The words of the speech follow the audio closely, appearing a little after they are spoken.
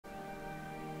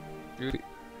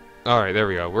Alright, there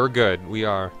we go. We're good. We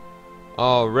are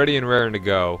all ready and raring to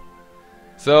go.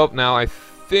 So, now I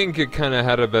think it kind of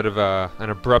had a bit of an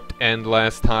abrupt end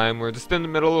last time. We're just in the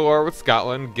middle of war with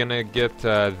Scotland. Gonna get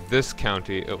this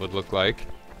county, it would look like.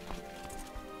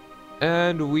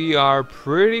 And we are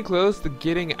pretty close to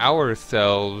getting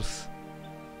ourselves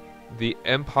the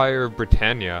Empire of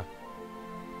Britannia.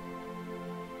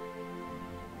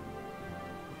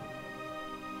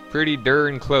 Pretty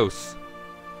darn close.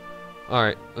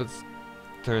 Alright, let's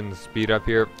turn the speed up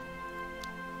here.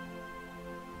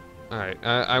 Alright,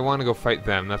 I want to go fight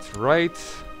them, that's right.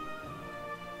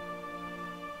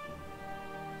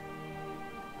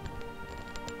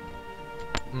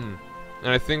 And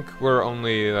I think we're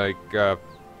only like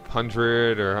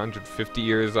 100 or 150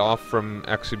 years off from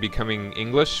actually becoming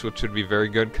English, which would be very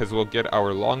good because we'll get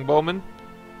our longbowmen.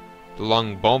 The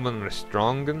longbowmen are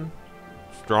strongmen.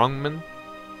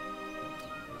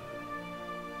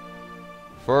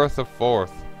 Fourth of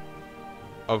fourth.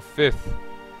 Of fifth.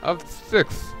 Of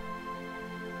sixth.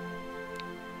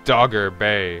 Dogger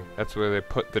Bay. That's where they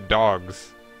put the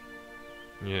dogs.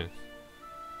 Yes.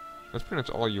 That's pretty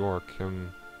much all York.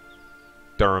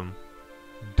 Durham.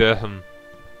 Durham.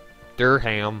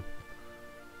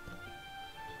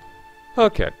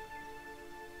 Okay.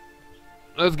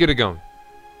 Let's get it going.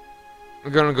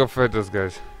 We're gonna go fight those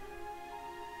guys.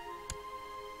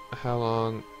 How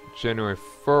long? January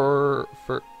 4.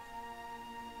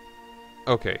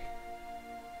 Okay.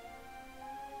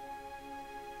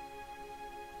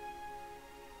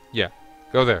 Yeah,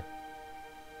 go there.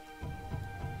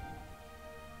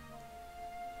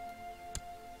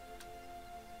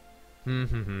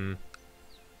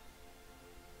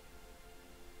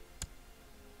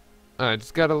 Alright,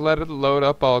 just gotta let it load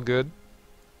up all good.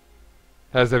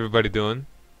 How's everybody doing?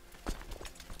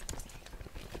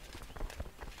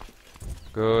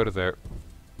 Go to there.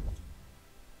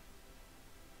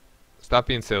 Stop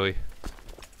being silly.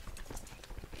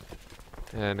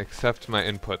 And accept my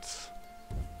inputs.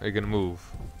 Are you gonna move?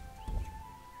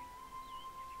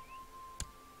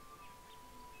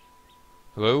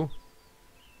 Hello?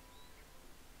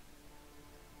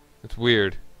 It's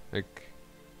weird. Like,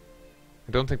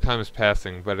 I don't think time is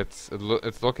passing, but it's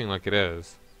looking like it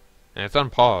is. And it's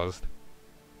unpaused.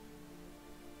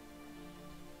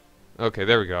 Okay,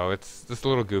 there we go. It's just a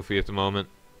little goofy at the moment.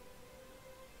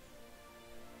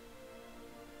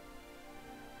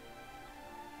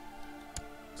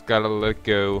 Just gotta let it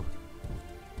go.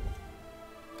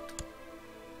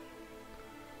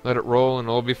 Let it roll and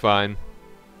it'll be fine.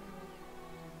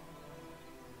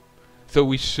 So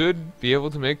we should be able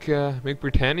to make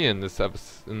Britannia in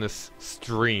this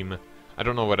stream. I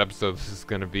don't know what episode this is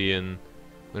gonna be in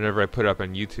whenever I put it up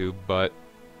on YouTube, but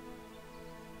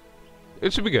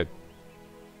it should be good.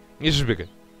 It should be good.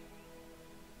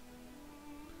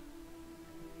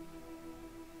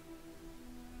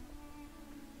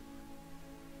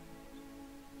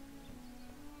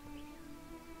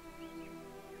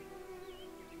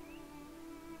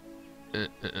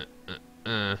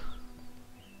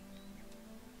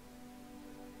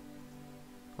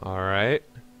 Alright.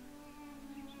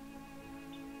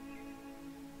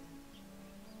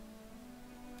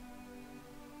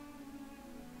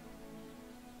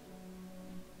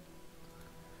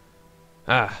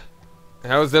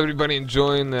 How's everybody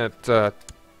enjoying that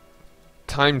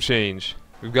time change?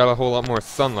 We've got a whole lot more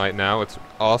sunlight now. It's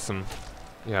awesome.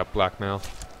 Yeah, blackmail.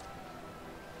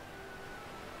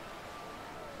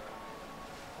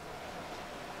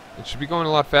 It should be going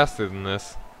a lot faster than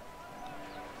this.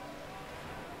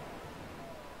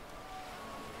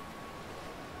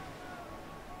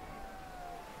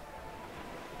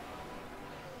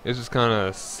 It's just kind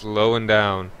of slowing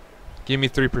down. Give me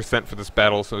 3% for this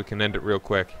battle so we can end it real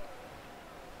quick.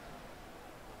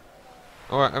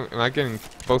 Oh, am I getting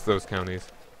both those counties?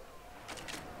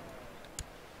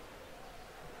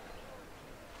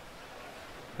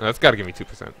 Oh, that's got to give me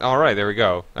 2%. Alright, there we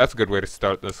go. That's a good way to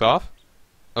start this off.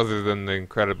 Other than the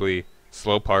incredibly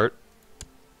slow part.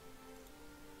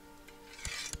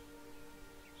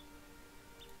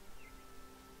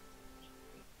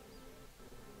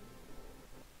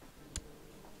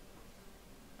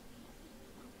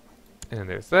 And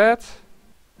there's that.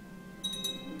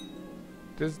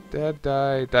 Does Dad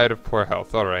die? Died of poor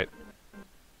health. Alright.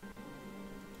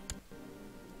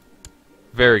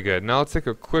 Very good. Now let's take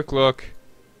a quick look.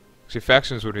 Actually,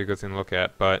 factions would be a good thing to look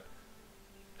at, but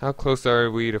how close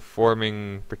are we to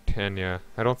forming Britannia?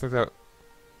 I don't think that...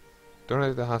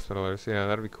 Donate the hospitallers. Yeah,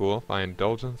 that'd be cool. Buy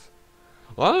indulgence.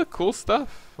 A lot of cool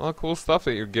stuff. A lot of cool stuff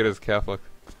that you get as Catholic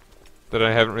that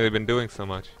I haven't really been doing so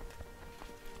much.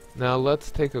 Now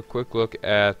let's take a quick look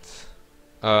at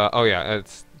Oh yeah,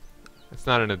 it's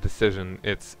not in a decision.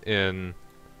 It's in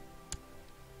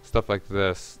stuff like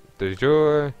this. De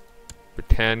jure,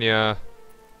 Britannia.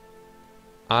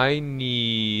 I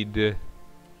need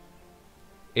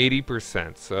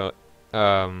 80%. So,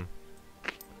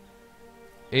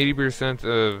 80%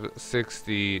 of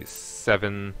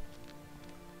 67.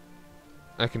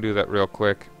 I can do that real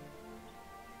quick.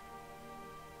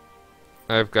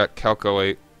 I've got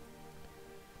calculate.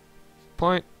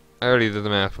 Point. I already did the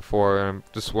math before, and I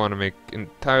just want to make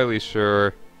entirely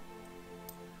sure.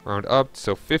 Round up,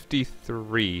 so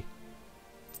 53.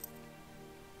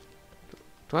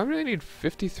 Do I really need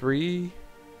 53?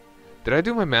 Did I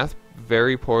do my math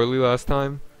very poorly last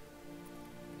time?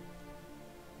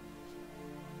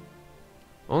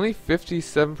 Only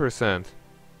 57%.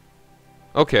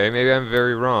 Okay, maybe I'm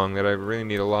very wrong, that I really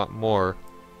need a lot more.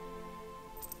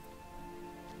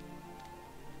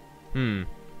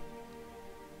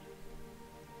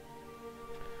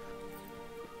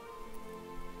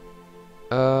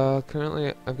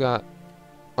 Currently I've got...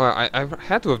 Oh, I've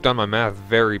had to have done my math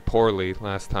very poorly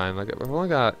last time. Like, I've only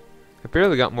got... I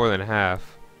barely got more than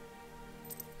half.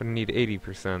 But I need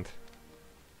 80%.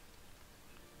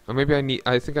 Or maybe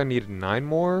I think I need 9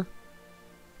 more?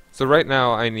 So right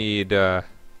now I need, okay,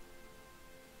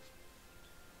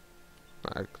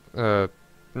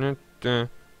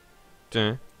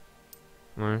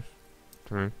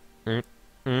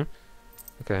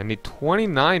 I need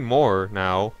 29 more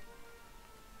now.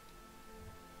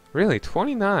 Really?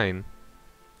 29?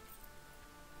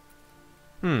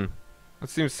 That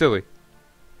seems silly.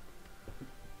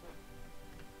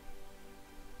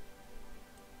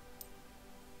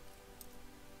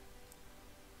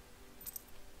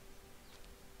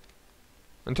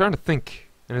 I'm trying to think,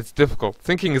 and it's difficult.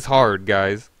 Thinking is hard,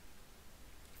 guys.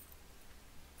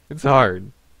 It's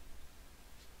hard.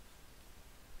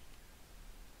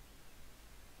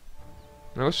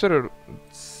 I wish I would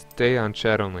stay on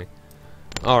chat only.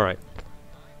 Alright.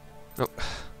 No.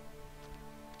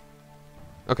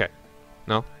 Okay.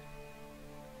 No.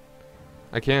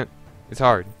 I can't. It's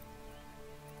hard.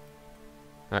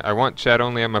 I want chat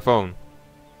only on my phone.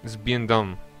 This is being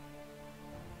dumb.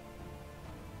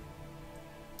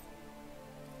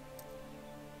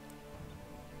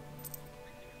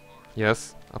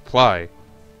 Yes. Apply.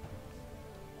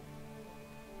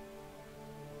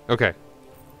 Okay.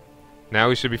 Now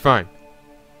we should be fine.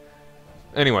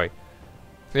 Anyway.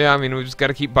 Yeah, I mean, we just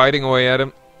gotta keep biting away at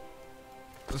him.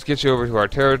 Let's get you over to our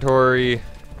territory.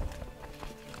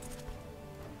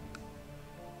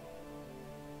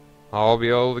 I'll be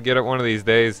able to get it one of these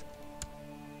days.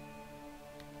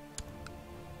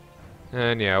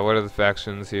 And yeah, what are the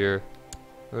factions here?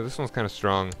 Oh, this one's kind of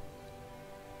strong.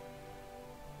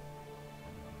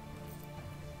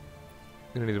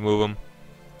 Gonna need to move them.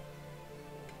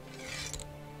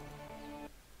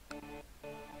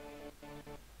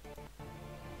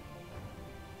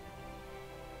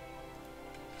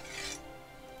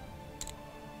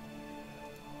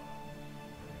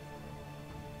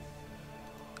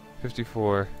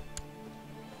 $54.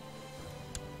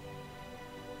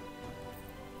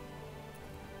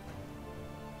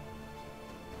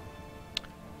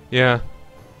 Yeah.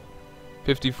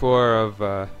 54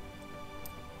 of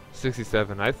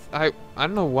 67. I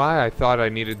don't know why I thought I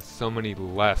needed so many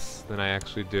less than I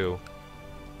actually do.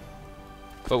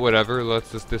 But whatever,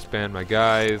 let's just disband my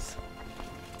guys.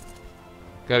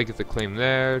 Gotta get the claim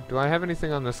there. Do I have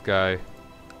anything on this guy?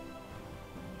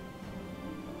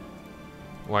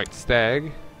 White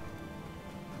Stag.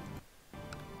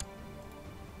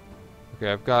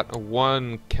 Okay, I've got a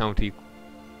 1 county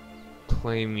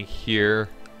claim here.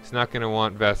 He's not gonna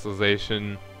want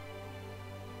vassalization.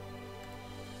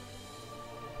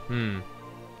 Do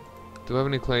I have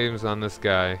any claims on this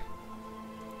guy?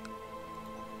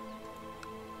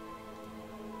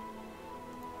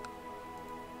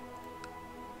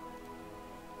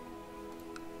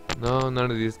 No,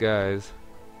 none of these guys.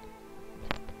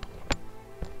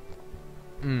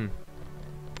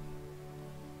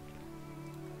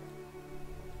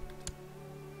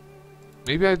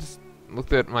 Maybe I just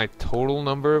looked at my total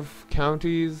number of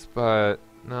counties, but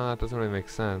no, that doesn't really make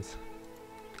sense.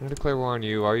 Can I declare war on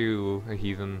you? Are you a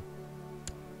heathen?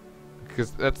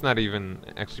 Because that's not even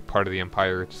actually part of the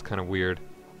empire, it's just kind of weird.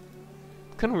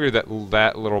 It's kind of weird that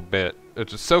that little bit,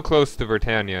 which is so close to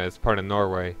Britannia, is part of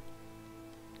Norway.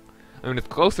 I mean, it's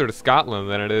closer to Scotland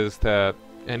than it is to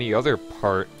any other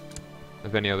part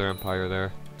of any other empire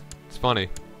there. It's funny.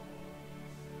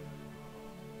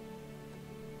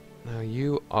 Now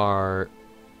you are...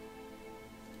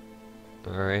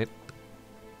 Alright.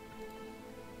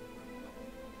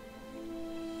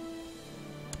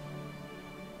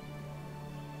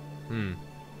 Hmm.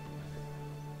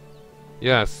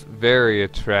 Yes, very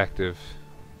attractive.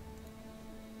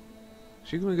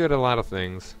 She can be good at a lot of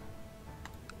things.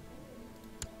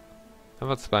 How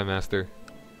about Spy Master?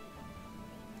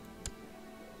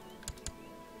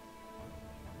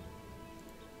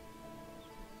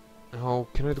 Oh,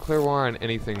 can I declare war on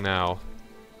anything now?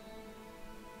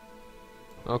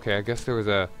 Okay, I guess there was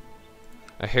a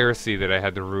heresy that I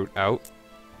had to root out.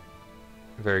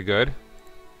 Very good.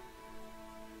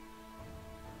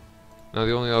 Now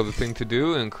the only other thing to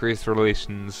do, increase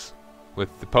relations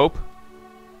with the Pope.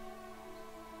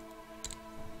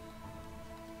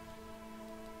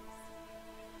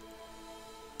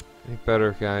 Any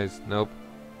better, guys? Nope.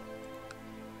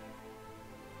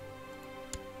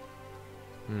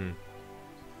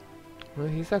 Well,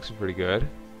 he's actually pretty good.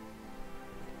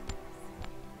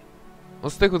 I'll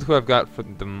stick with who I've got for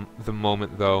the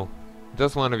moment, though. He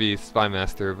does want to be Spy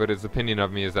Master, but his opinion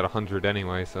of me is at 100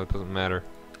 anyway, so it doesn't matter.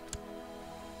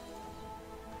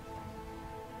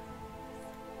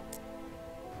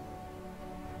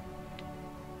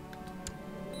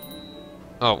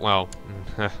 Oh, well.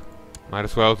 Might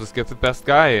as well just get the best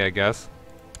guy, I guess.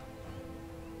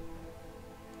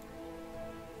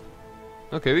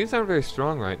 Okay, these aren't very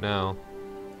strong right now.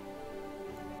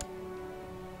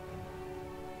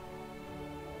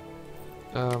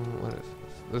 What is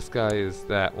this? This guy is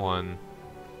that one.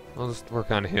 I'll just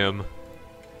work on him.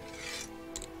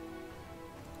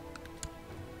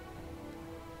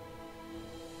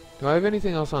 Do I have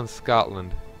anything else on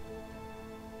Scotland?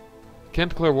 Can't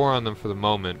declare war on them for the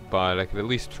moment, but I could at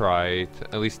least try to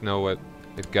at least know what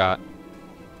they've got.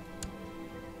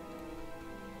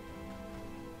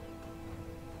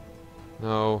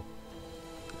 No.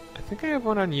 I think I have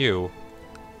one on you.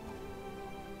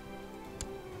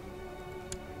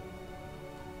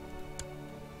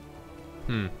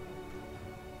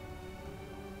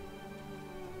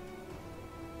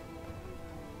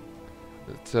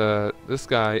 It's, this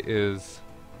guy is...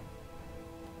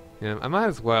 Yeah, I might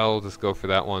as well just go for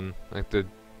that one. Like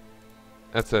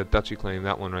that's a duchy claim,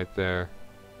 that one right there.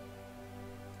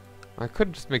 I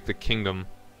could just make the kingdom.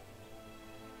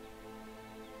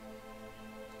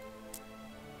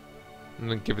 And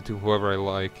then give it to whoever I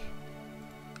like.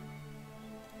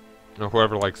 Or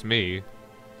whoever likes me.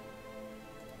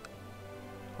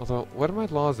 Although, what are my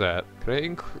laws at?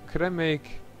 Could I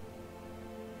make...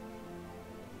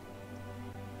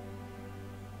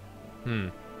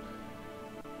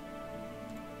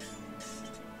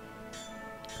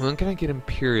 When can I get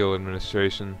imperial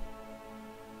administration?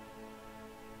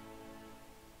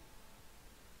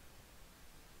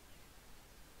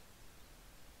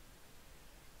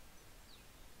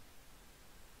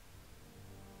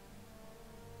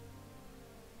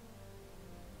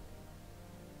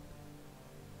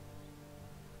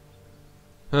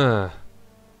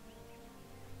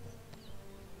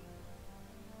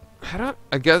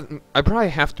 I guess I probably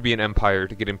have to be an empire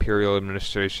to get imperial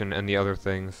administration and the other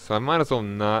things, so I might as well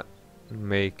not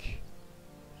make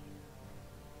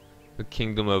the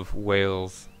Kingdom of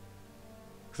Wales,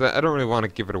 because I don't really want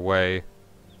to give it away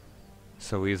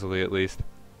so easily, at least.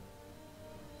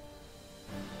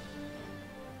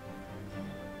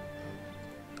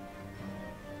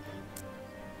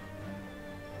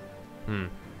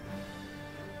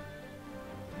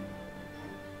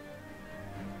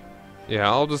 Yeah,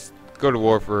 I'll just go to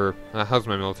war for... how's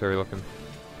my military looking?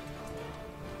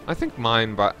 I think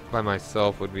mine by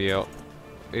myself would be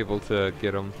able to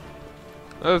get them.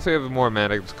 Let's say I have more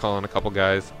men, I can just call in a couple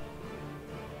guys.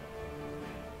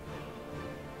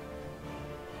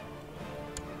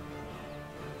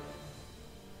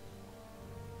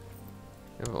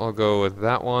 I'll go with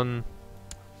that one.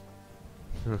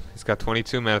 He's got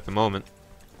 22 men at the moment.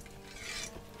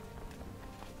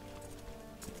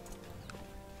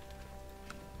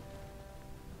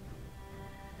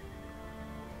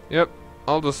 Yep,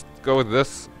 I'll just go with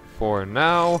this for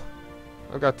now.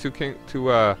 I've got two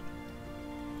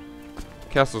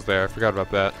castles there. I forgot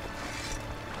about that.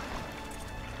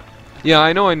 Yeah,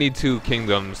 I know I need 2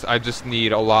 kingdoms. I just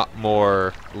need a lot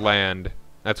more land.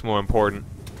 That's more important.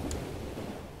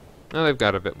 Now they've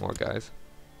got a bit more guys.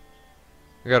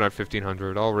 I got on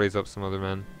 1,500. I'll raise up some other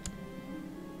men.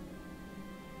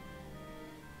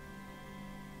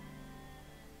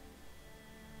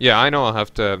 Yeah, I know I'll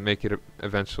have to make it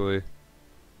eventually.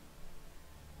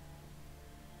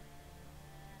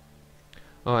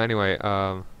 Oh, anyway,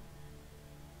 what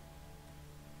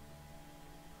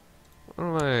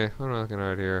am I looking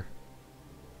at here?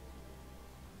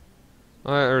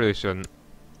 Oh, I really shouldn't.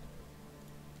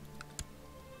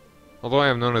 Although I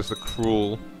am known as the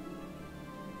Cruel.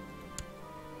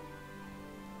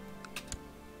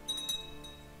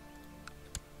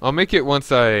 I'll make it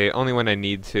only when I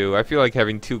need to. I feel like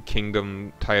having 2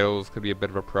 kingdom titles could be a bit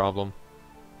of a problem.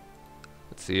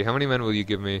 Let's see, how many men will you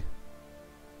give me?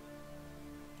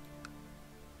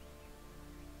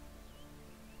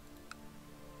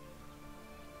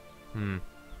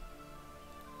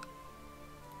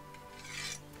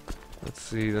 Let's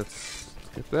see, let's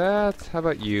get that. How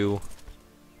about you?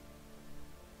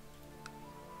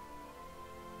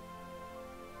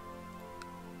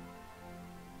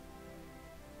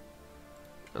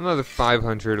 Another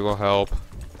 500 will help.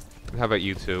 And how about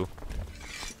you two?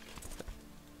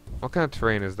 What kind of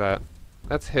terrain is that?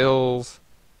 That's hills.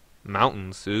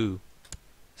 Mountains, ooh.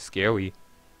 Scary.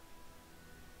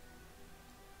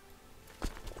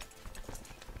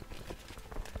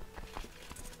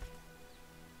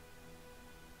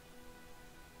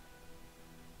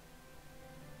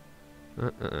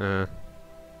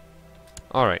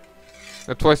 Alright.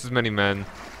 Got twice as many men.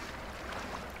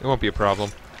 It won't be a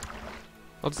problem.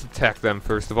 I'll just attack them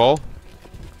first of all.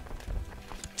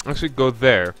 Actually go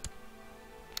there.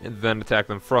 And then attack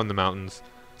them from the mountains.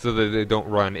 So that they don't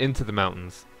run into the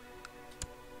mountains.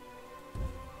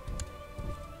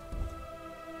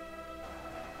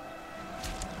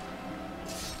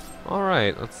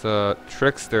 Alright, let's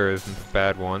Trickster isn't a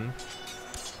bad one.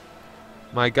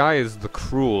 My guy is the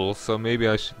Cruel, so maybe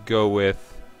I should go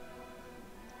with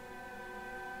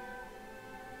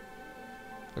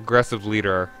Aggressive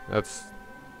Leader. That's...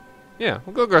 yeah,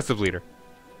 we'll go Aggressive Leader.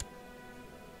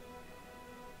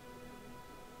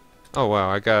 Oh wow,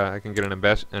 I can get an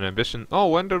ambition. Oh,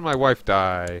 when did my wife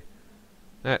die?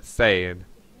 That's sad.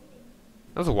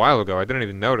 That was a while ago. I didn't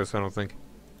even notice, I don't think.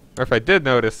 Or if I did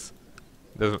notice,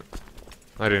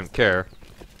 I didn't care.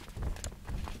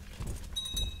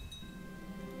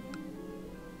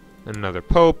 Another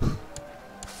Pope.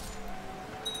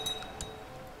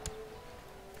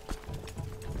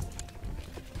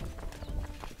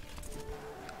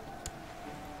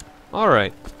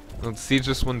 Alright. Let's siege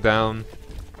this one down.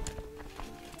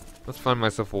 Let's find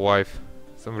myself a wife.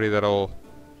 Somebody that'll...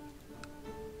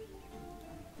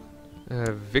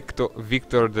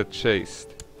 Victor the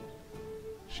Chaste.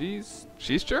 She's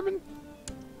German?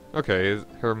 Okay,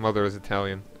 her mother is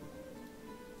Italian.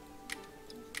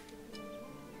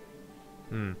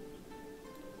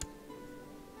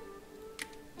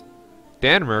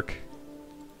 Denmark?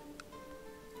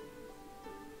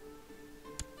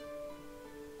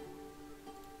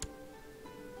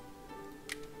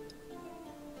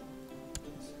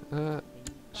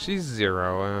 She's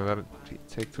 0. That'll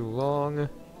take too long.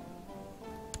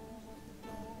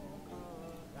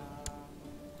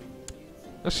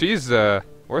 Oh, she's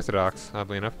Orthodox,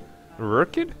 oddly enough.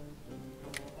 Rurkid?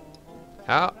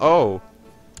 How? Oh.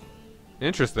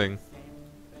 Interesting.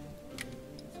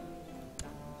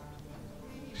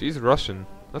 She's Russian.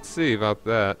 Let's see about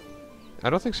that. I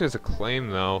don't think she has a claim,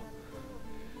 though.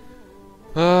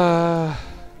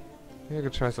 Maybe I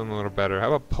could try something a little better. How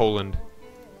about Poland?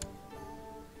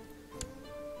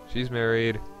 She's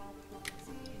married.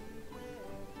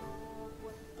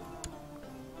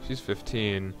 She's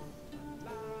 15.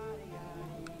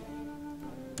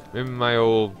 Maybe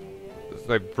my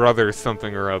brother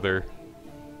something or other.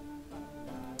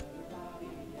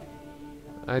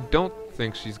 I don't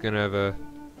think she's gonna have a...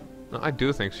 No, I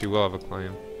do think she will have a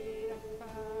claim.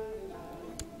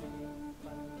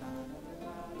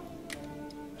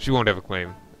 She won't have a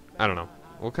claim. I don't know.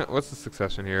 What's the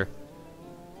succession here?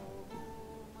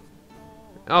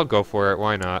 I'll go for it.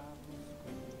 Why not?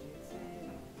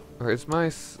 Or is my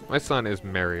son is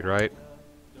married, right?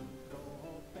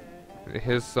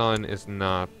 His son is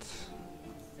not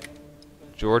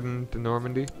Jordan de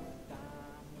Normandy.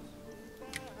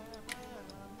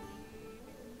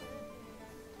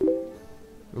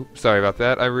 Oops, sorry about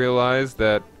that. I realized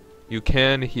that you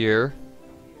can hear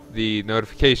the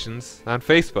notifications on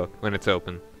Facebook when it's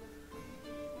open.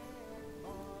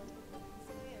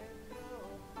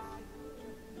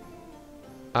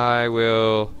 I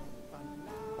will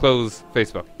close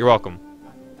Facebook. You're welcome.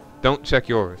 Don't check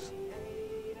yours.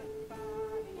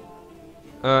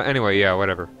 Anyway, yeah,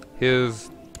 whatever. His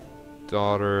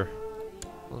daughter...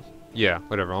 yeah,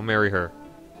 whatever. I'll marry her.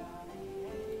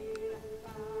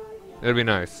 It'll be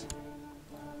nice.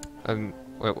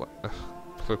 What? Ugh,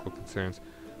 political concerns.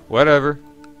 Whatever.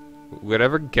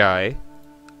 Whatever guy.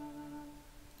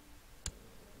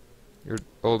 Your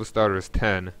oldest daughter is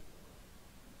 10.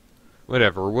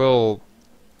 Whatever, we'll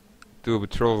do a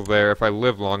betrothal there if I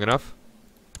live long enough.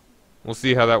 We'll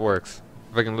see how that works.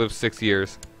 If I can live 6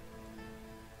 years.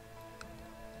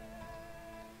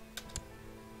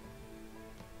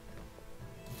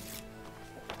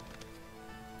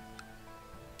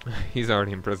 He's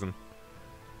already in prison.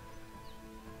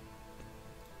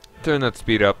 Turn that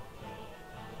speed up.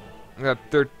 We got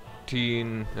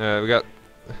 13. We got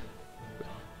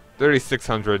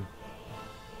 3,600.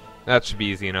 That should be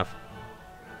easy enough.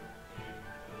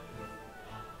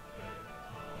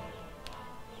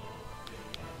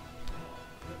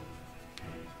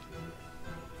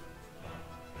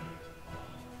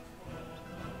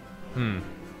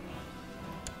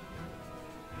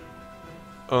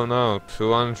 Oh no,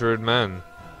 200 men.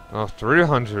 Oh,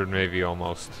 300 maybe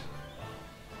almost.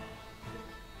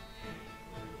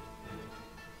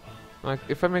 Like,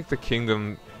 if I make the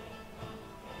kingdom...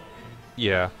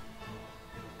 Yeah.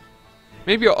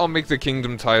 Maybe I'll make the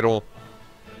kingdom title.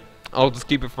 I'll just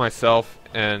keep it for myself,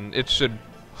 and it should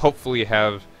hopefully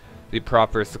have the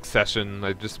proper succession,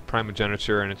 like just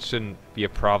primogeniture, and it shouldn't be a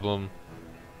problem.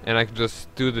 And I can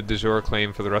just do the de jure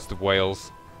claim for the rest of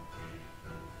Wales.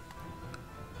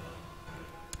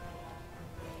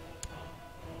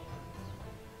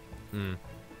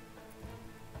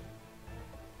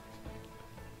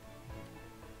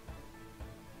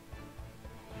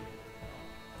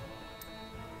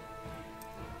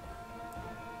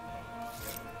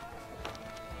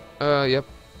 Yep.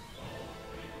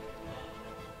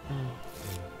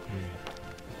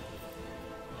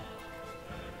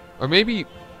 Or maybe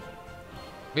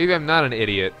I'm not an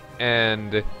idiot,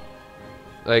 and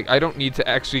like I don't need to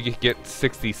actually get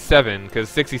 67, because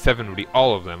 67 would be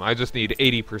all of them. I just need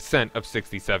 80% of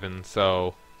 67,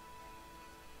 so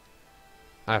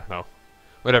I don't know.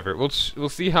 Whatever. We'll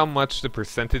see how much the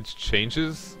percentage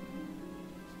changes.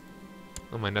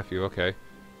 Oh, my nephew. Okay.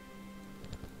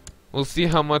 We'll see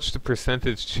how much the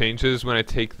percentage changes when I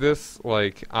take this.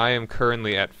 Like, I am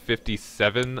currently at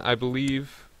 57, I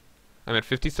believe. I'm at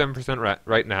 57%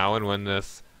 right now, and when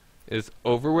this is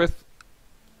over with,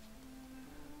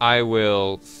 I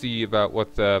will see about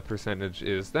what the percentage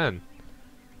is then.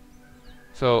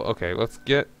 So, okay, let's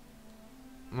get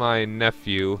my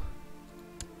nephew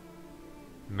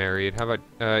married. How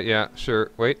about, yeah,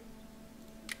 sure, wait.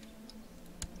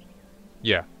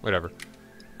 Yeah, whatever.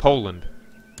 Poland.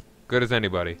 Good as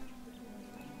anybody.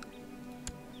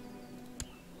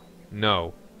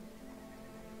 No.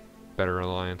 Better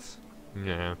alliance.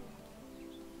 Yeah.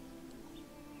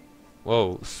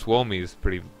 Whoa, Suomi's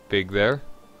pretty big there.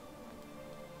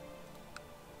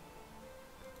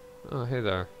 Oh, hey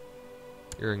there.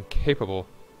 You're incapable.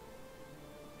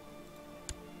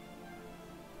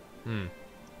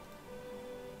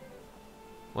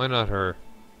 Why not her?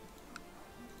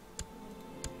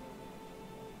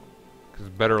 Because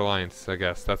better alliance, I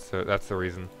guess. That's the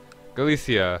reason.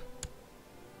 Galicia.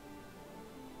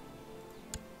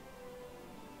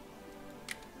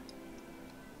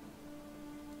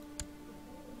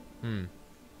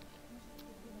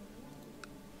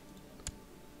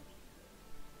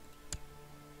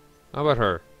 How about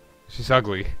her? She's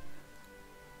ugly.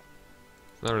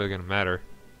 It's not really gonna matter.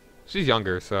 She's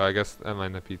younger, so I guess that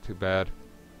might not be too bad.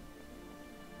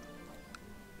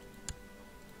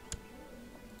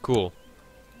 Cool.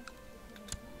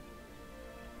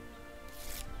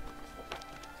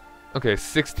 Okay,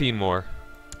 16 more.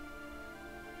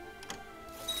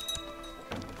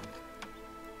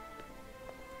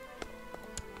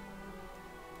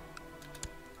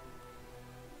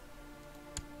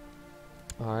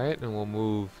 Alright, and we'll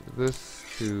move this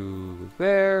to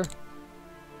there.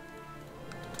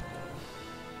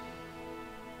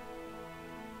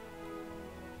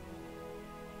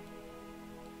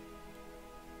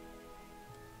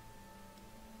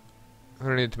 I'm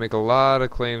gonna need to make a lot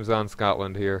of claims on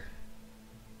Scotland here.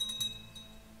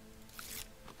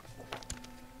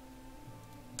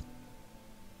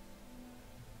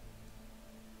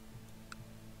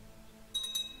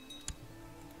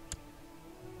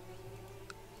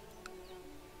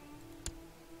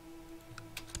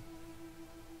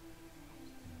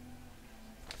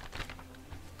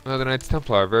 Oh, the Knights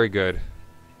Templar, very good.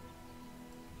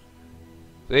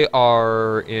 They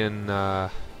are in,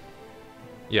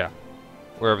 yeah,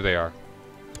 wherever they are.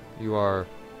 You are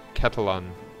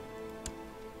Catalan.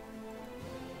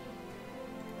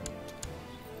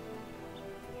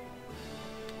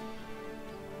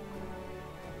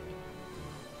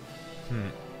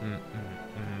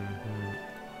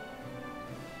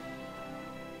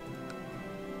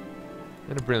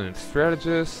 And a brilliant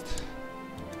strategist.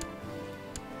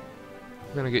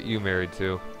 I'm gonna get you married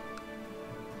too.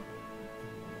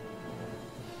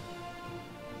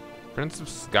 Prince of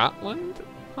Scotland?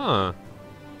 Huh.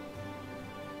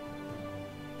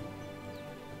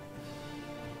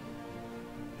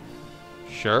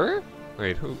 Sure?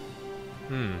 Wait, who?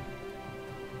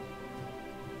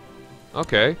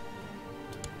 Okay.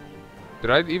 Did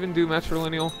I even do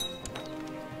matrilineal?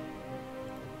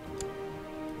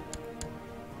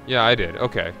 Yeah, I did.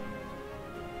 Okay.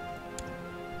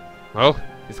 Well,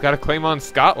 he's got a claim on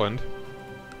Scotland.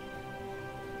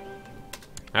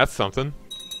 That's something.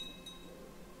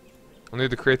 I'll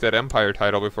need to create that Empire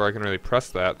title before I can really press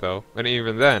that, though. And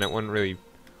even then, it wouldn't really...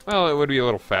 Well, it would be a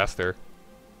little faster.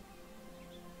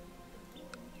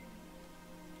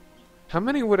 How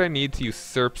many would I need to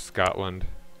usurp Scotland?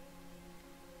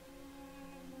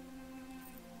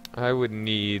 I would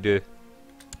need...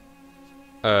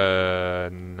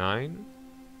 9?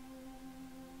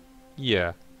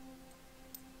 Yeah.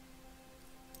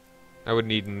 I would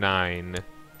need 9.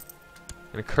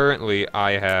 And currently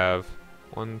I have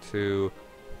 1, 2,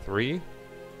 3.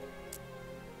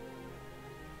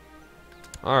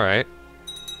 Alright.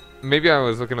 Maybe I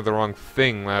was looking at the wrong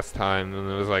thing last time, and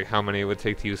it was like how many it would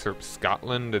take to usurp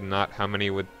Scotland and not how many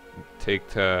it would take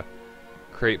to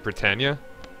create Britannia.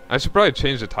 I should probably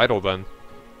change the title then.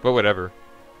 But whatever.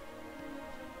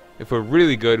 If we're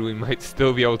really good, we might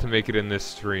still be able to make it in this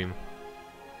stream.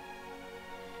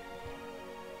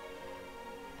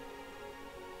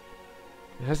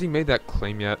 Has he made that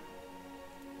claim yet?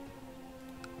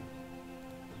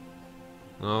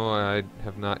 No, I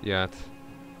have not yet.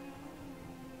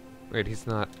 Wait, he's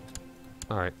not...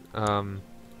 Alright,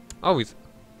 Oh, he's...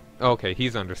 Okay,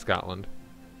 he's under Scotland.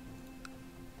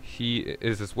 He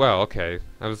is as well, okay.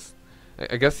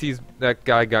 I guess he's... That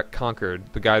guy got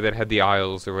conquered. The guy that had the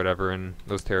Isles or whatever in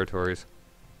those territories.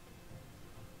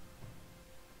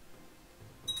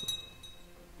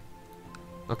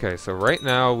 Okay, so right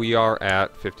now we are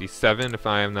at 57, if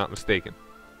I am not mistaken.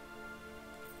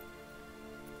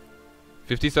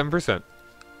 57%.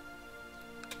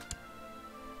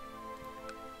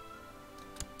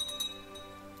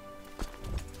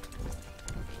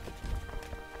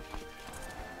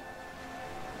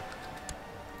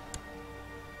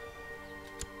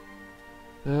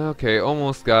 Okay,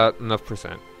 almost got enough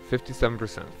percent.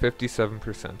 57%.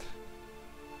 57%.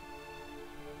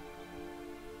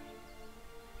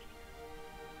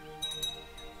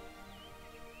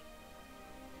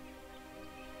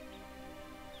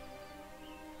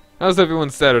 How's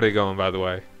everyone's Saturday going, by the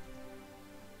way?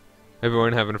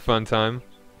 Everyone having a fun time?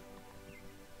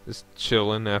 Just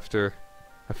chilling after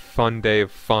a fun day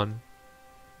of fun.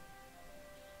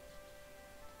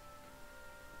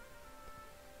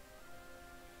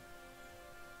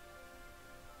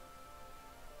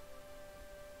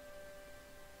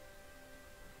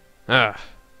 Ah.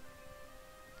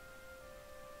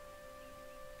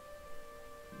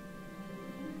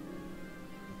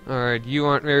 Alright, you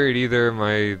aren't married either,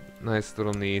 my nice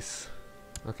little niece.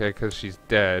 Okay, because she's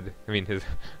dead. I mean,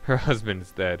 her husband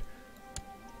is dead.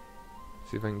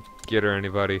 See if I can get her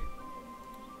anybody.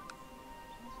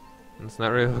 It's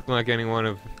not really looking like anyone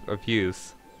of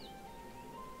use.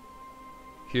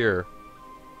 Here.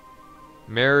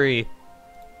 Marry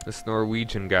this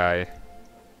Norwegian guy.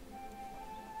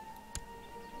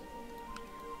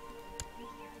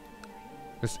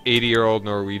 This 80-year-old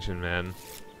Norwegian man.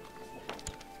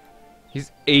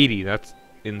 He's 80, that's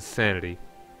insanity.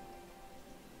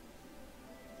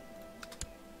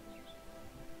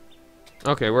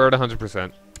 Okay, we're at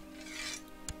 100%.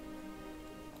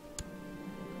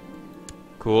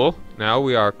 Cool. Now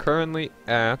we are currently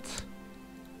at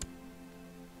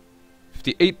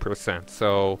 58%,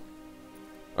 so...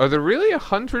 Are there really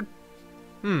 100...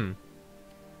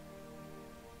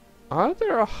 Are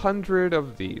there 100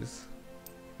 of these?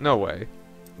 No way.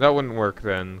 That wouldn't work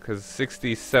then, because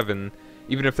 67,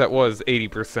 even if that was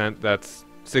 80%, that's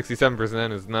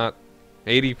 67% is not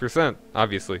 80%,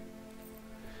 obviously.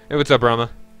 Hey, what's up, Rama?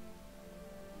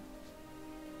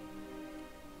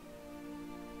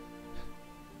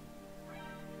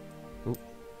 Oop.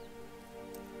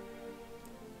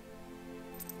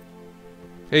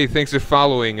 Hey, thanks for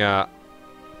following,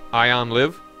 Ion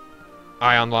Live?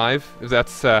 Ion Live, if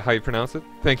that's how you pronounce it.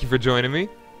 Thank you for joining me.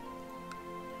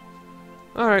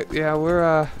 Alright, yeah,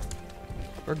 we're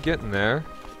getting there.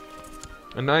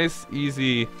 A nice,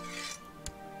 easy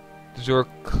de jure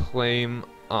claim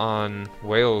on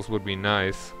Wales would be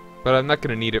nice, but I'm not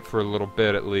gonna need it for a little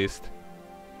bit at least.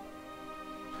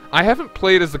 I haven't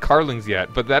played as the Carlings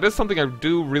yet, but that is something I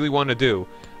do really want to do.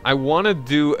 I want to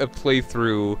do a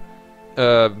playthrough.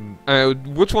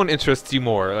 Which one interests you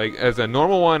more? Like, as a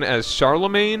normal one as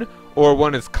Charlemagne, or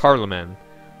one as Carloman?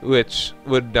 Which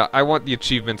would, I want the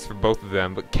achievements for both of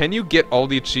them, but can you get all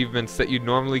the achievements that you'd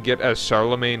normally get as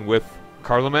Charlemagne with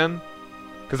Carloman?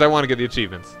 Because I want to get the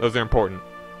achievements. Those are important.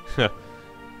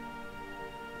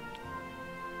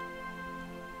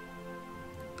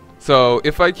 So,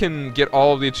 if I can get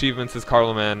all of the achievements as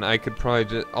Carloman,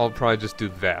 I'll probably just do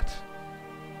that.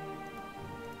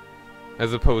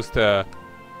 As opposed to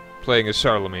playing as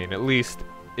Charlemagne, at least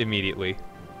immediately.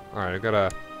 Alright, I've got a...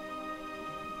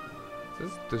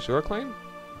 Is this de jure claim?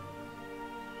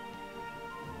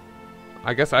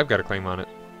 I guess I've got a claim on it.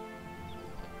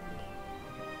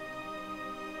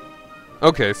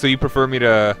 Okay, so you prefer me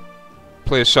to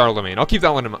play as Charlemagne. I'll keep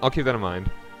that one. I'll keep that in mind.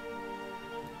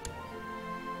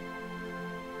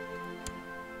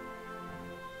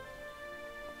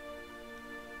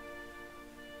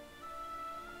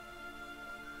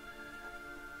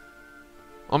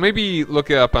 I'll maybe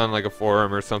look it up on like a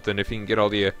forum or something if you can get all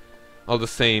the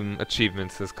same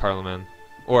achievements as Carloman.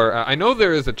 Or I know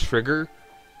there is a trigger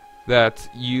that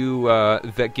you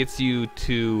that gets you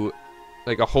to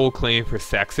like a whole claim for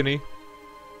Saxony.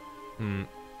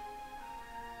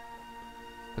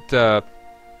 But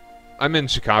I'm in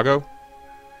Chicago.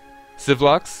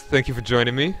 Civlox, thank you for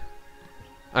joining me.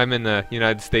 I'm in the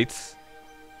United States,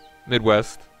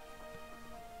 Midwest.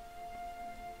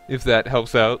 If that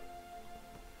helps out.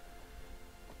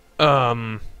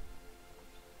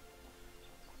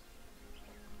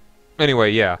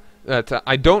 Anyway, yeah. That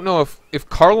I don't know if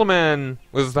Carloman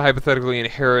was to hypothetically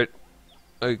inherit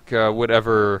like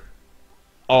whatever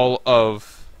all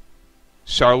of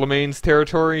Charlemagne's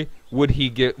territory, would he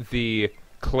get the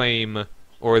claim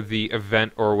or the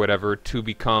event or whatever to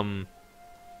become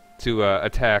to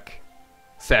attack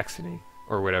Saxony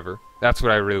or whatever? That's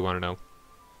what I really want to know.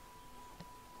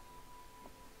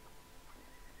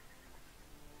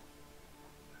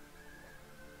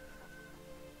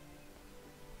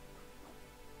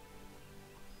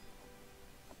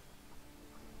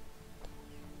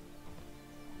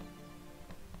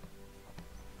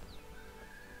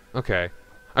 Okay.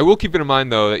 I will keep it in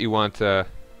mind, though, that you want yeah,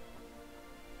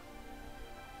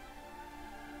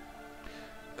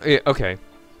 okay.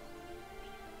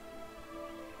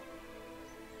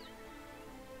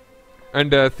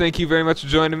 And thank you very much for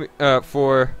joining me,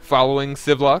 for following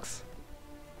Civlox.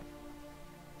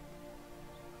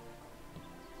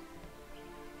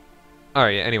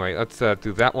 Alright, yeah, anyway, let's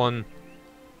do that one.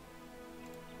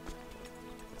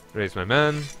 Raise my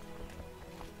men.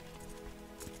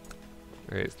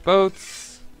 Raise the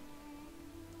boats.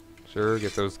 Sure,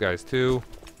 get those guys too.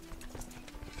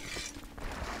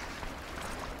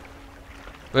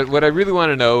 But what I really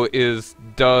want to know is,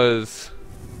 does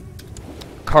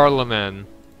Carloman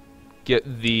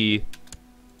get the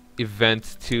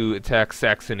event to attack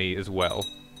Saxony as well?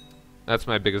 That's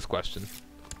my biggest question.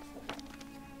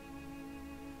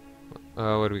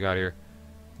 What do we got here?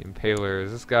 Impaler.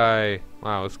 Is this guy...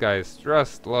 Wow, this guy is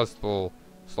stressed, lustful,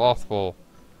 slothful.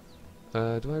 Do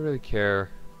I really care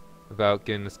about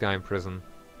getting this guy in prison?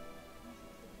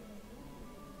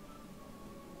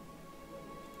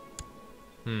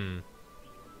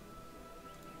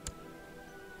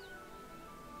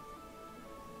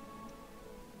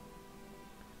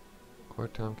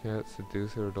 Court Tomcat,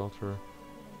 Seducer, Adulterer.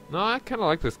 No, I kind of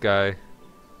like this guy.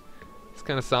 He's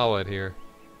kind of solid here.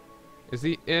 Is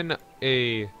he in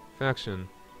a faction?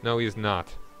 No, he's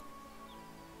not.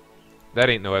 That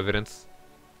ain't no evidence.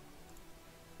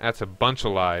 That's a bunch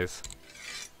of lies.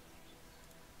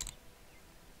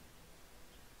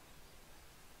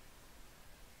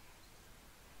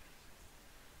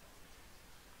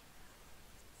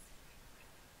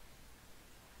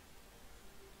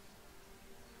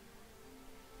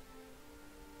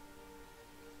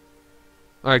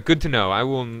 Alright, good to know. I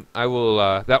will,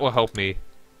 that will help me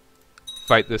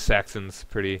fight the Saxons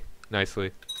pretty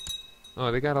nicely.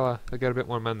 Oh, they got a bit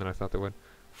more men than I thought they would.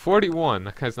 41!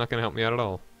 That guy's not gonna help me out at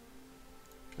all.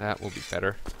 That will be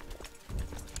better.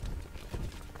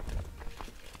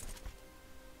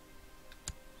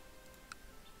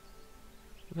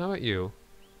 How about you?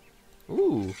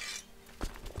 Ooh!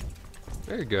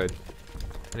 Very good.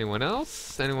 Anyone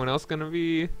else? Anyone else gonna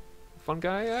be a fun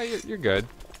guy? Yeah, you're good.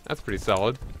 That's pretty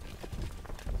solid.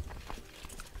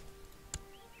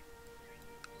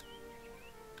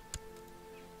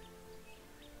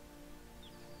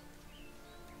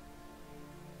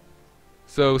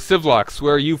 So, Civlox,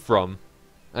 where are you from?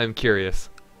 I'm curious.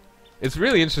 It's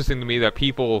really interesting to me that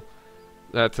people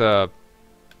that,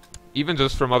 even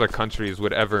just from other countries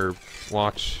would ever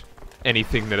watch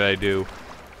anything that I do.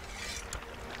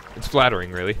 It's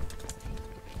flattering, really.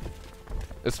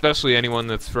 Especially anyone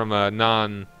that's from a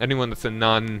anyone that's a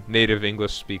non-native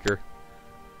English speaker.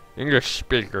 English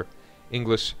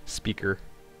speaker.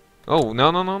 Oh, no,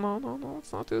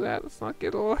 let's not do that. Let's not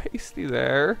get a little hasty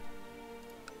there.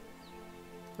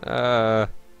 7.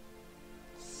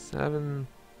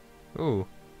 Ooh.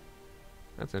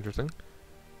 That's interesting.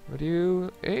 What do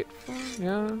you... 8? 4?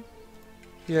 Yeah.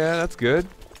 Yeah, that's good.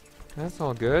 That's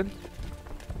all good.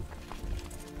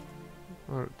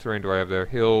 What terrain do I have there?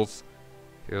 Hills.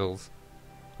 Hills.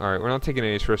 Alright, we're not taking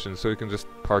any attrition, so we can just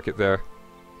park it there.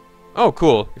 Oh,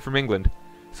 cool. You're from England.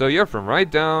 So you're from right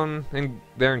down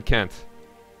there in Kent.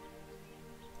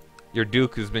 Your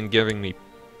Duke has been giving me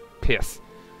piss.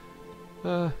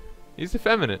 He's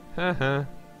effeminate. Haha.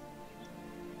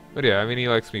 But yeah, I mean, he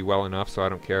likes me well enough, so I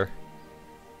don't care.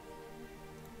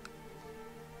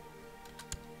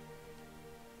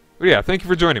 But yeah, thank you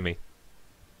for joining me.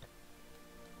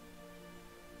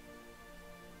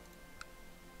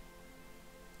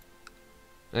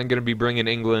 I'm gonna be bringing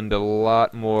England a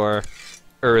lot more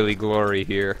early glory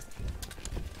here.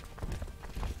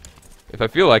 If I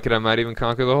feel like it, I might even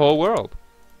conquer the whole world.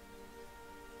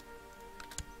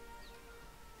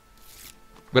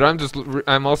 But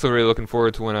I'm also really looking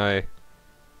forward to when I'm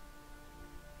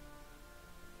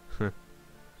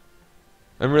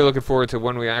really looking forward to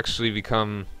when we actually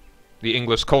become the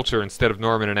English culture instead of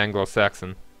Norman and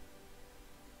Anglo-Saxon.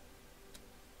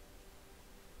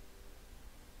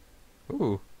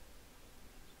 Ooh.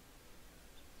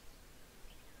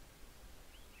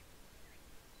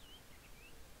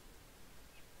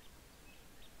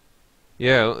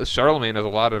 Yeah, Charlemagne has a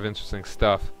lot of interesting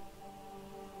stuff.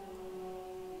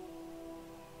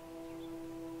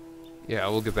 Yeah,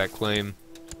 we'll get that claim.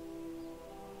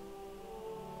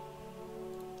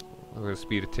 I'm gonna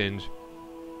speed a tinge.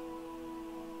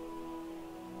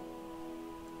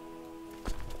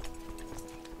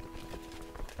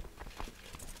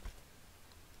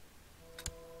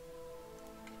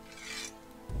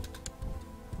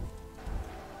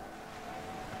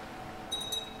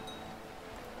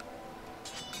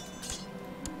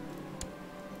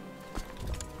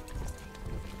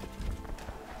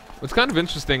 What's kind of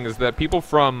interesting is that people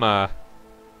from,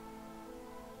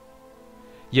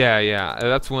 yeah,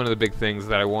 that's one of the big things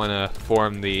that I want to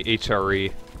form the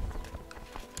HRE.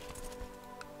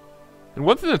 And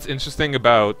one thing that's interesting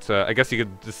about, I guess you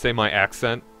could just say my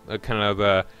accent, kind of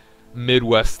the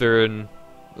Midwestern,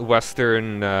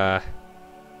 Western,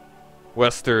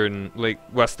 like,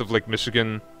 west of Lake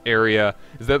Michigan area,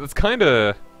 is that it's kind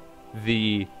of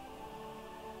the...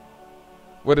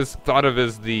 what is thought of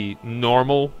as the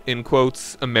normal, in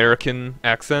quotes, American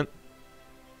accent.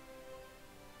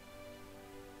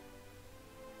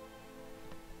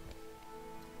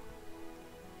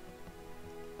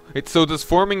 So does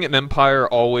forming an empire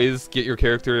always get your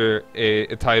character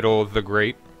a title, The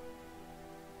Great?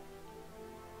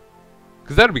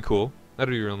 Because that'd be cool.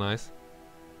 That'd be real nice.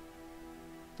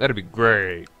 That'd be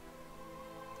great.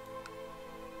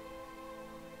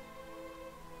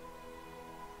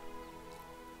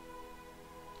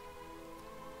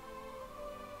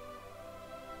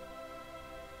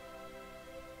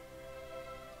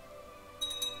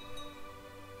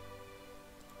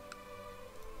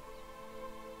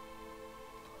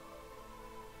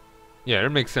 Yeah, it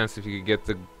makes sense if you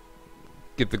could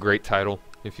get the great title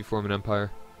if you form an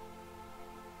empire.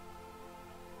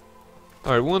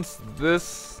 Alright, once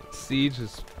this siege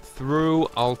is through,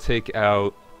 I'll take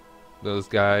out those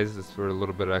guys just for a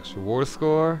little bit of extra war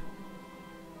score.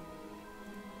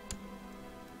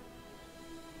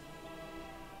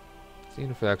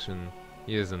 Seen a faction.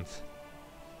 He isn't.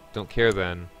 Don't care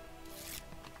then.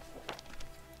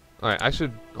 Alright, I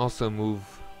should also move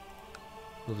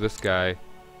this guy.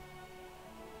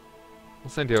 I'll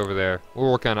send you over there.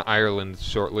 We'll work on Ireland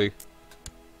shortly.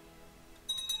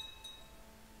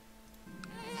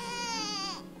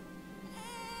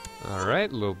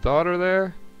 Alright, little daughter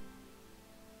there.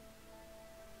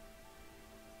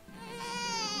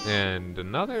 And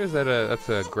another, is that that's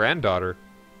a granddaughter.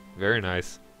 Very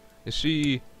nice. Is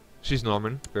she's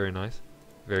Norman. Very nice.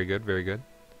 Very good, very good.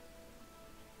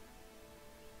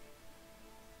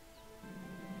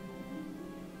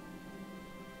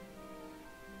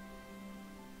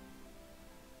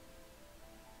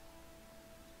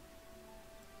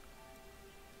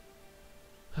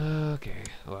 Okay,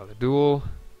 allow the duel.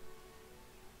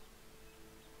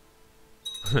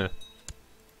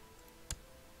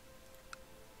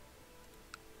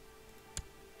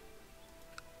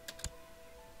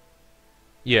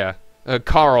 Yeah,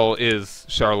 Carl is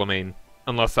Charlemagne,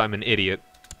 unless I'm an idiot.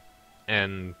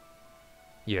 And,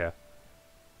 yeah.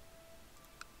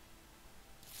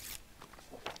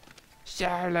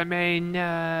 Charlemagne,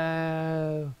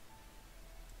 no!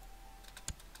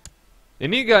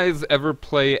 Any of you guys ever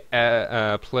play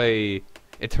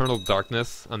Eternal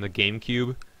Darkness on the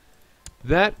GameCube?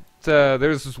 That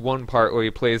there's this one part where he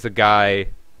plays a guy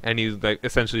and you like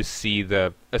essentially see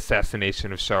the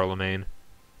assassination of Charlemagne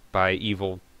by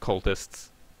evil cultists.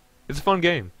 It's a fun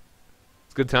game.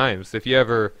 It's good times. If you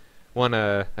ever want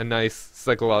a nice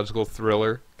psychological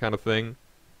thriller kind of thing,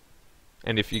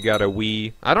 And if you got a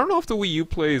Wii, I don't know if the Wii U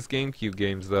plays GameCube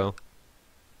games though.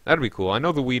 That'd be cool. I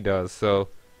know the Wii does, so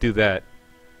do that.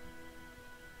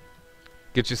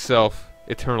 Get yourself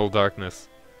Eternal Darkness.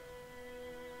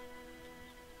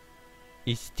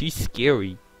 It's too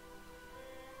scary.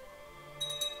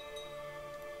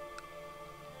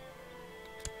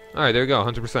 Alright, there we go,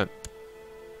 100%.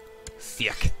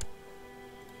 Sick.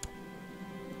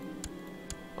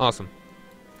 Awesome.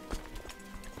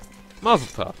 Mazel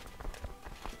tov.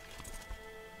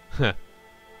 Huh.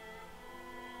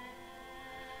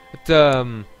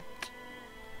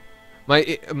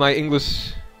 My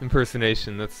English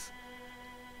impersonation,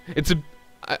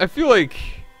 I feel like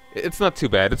it's not too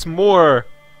bad. It's more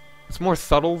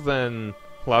subtle than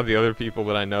a lot of the other people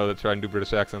that I know that try and do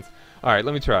British accents. Alright,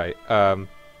 let me try.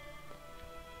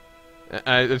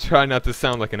 I try not to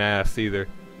sound like an ass either.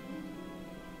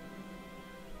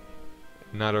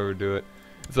 Not overdo it.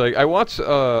 It's like, I watch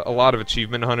a lot of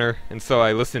Achievement Hunter, and so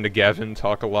I listen to Gavin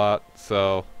talk a lot,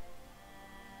 so...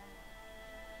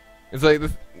 It's like,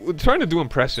 trying to do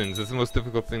impressions is the most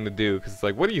difficult thing to do, because it's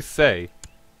like, what do you say?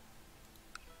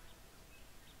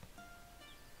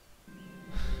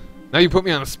 Now you put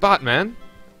me on the spot, man!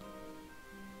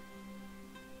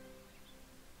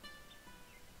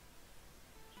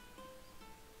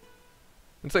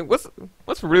 It's like,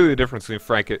 what's really the difference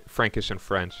between Frankish and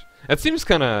French? That seems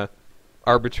kinda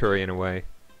arbitrary in a way.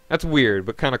 That's weird,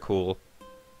 but kinda cool.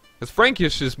 Because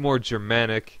Frankish is more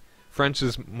Germanic, French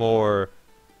is more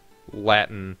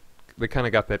Latin. They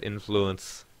kinda got that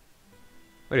influence.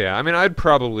 But yeah, I mean, I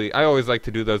always like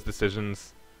to do those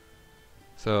decisions.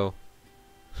 So...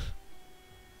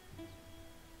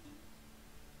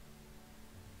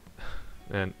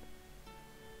 And...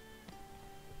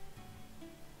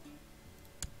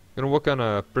 Gonna work on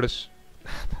a British...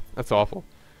 That's awful.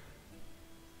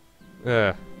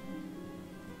 It's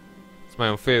my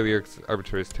own failure, 'cause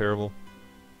arbitrary is terrible.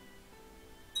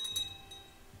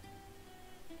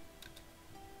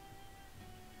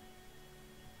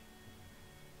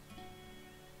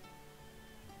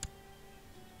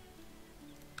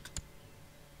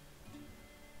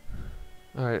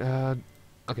 Alright,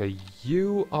 okay,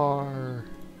 you are...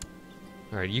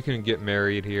 Alright, you can get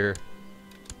married here.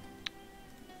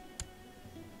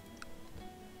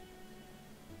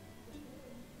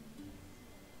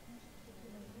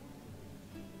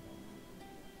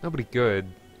 Nobody good.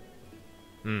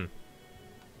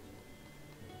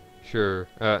 Sure.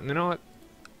 You know what?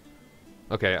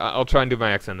 Okay, I'll try and do my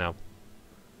accent now.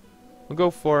 We'll go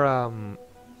for,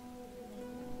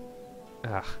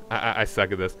 I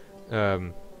suck at this.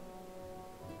 Town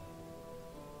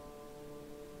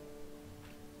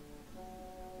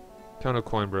of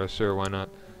Coimbra, sure, why not?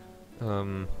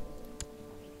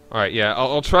 Alright, yeah,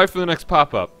 I'll try for the next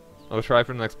pop-up. I'll try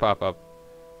for the next pop-up.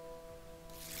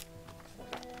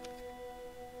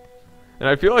 And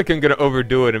I feel like I'm gonna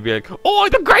overdo it and be like, "Oh,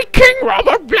 the great King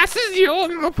Robert blesses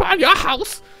you upon your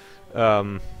house!"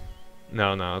 No,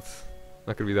 it's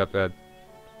not gonna be that bad.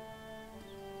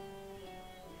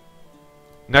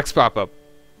 Next pop-up.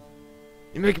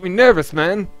 You make me nervous,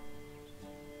 man!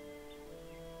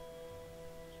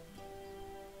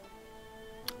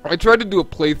 I tried to do a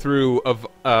playthrough of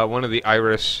one of the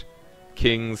Irish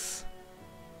kings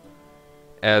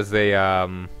as a,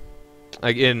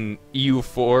 like in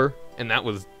EU4. And that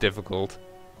was difficult.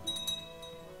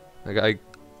 Like, I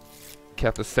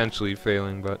kept essentially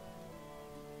failing, but...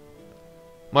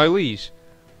 My liege,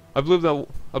 I believe that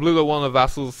one of the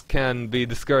vassals can be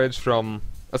discouraged from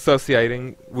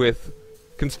associating with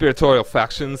conspiratorial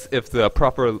factions if the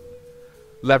proper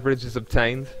leverage is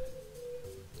obtained.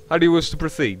 How do you wish to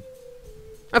proceed?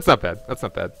 That's not bad. That's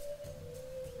not bad.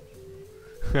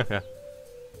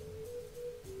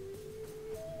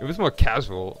 If it's more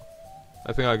casual,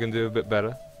 I think I can do a bit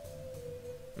better.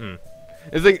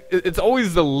 It's like, it's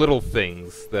always the little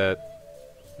things that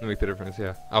make the difference,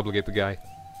 yeah. Obligate the guy.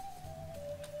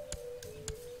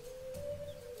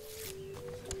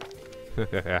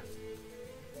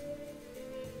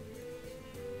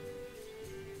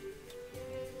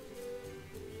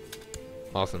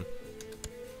 Awesome.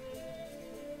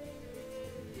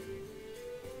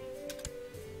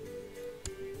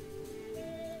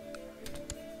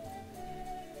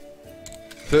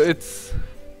 So it's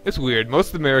weird.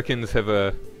 Most Americans have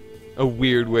a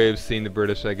weird way of seeing the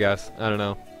British, I guess. I don't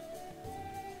know.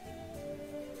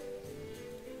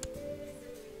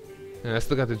 And I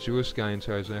still got the Jewish guy in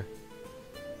charge there.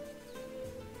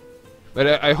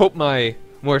 But I hope my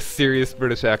more serious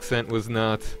British accent was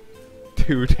not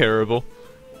too terrible.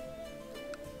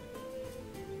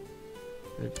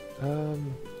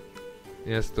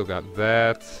 Yeah, still got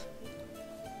that.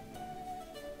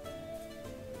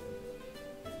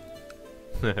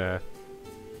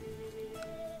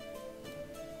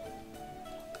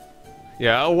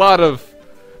 Yeah, a lot of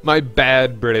my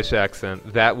bad British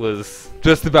accent, that was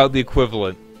just about the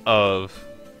equivalent of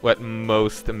what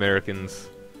most Americans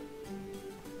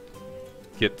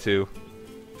get to.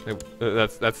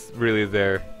 That's really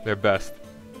their best.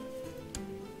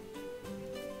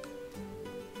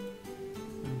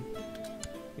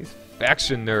 These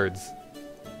faction nerds.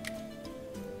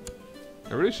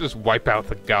 I really should just wipe out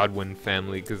the Godwin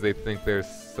family because they think they're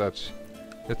such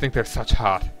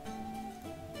hot.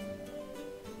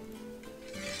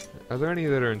 Are there any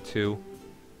that are in 2?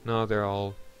 No, they're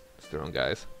all just their own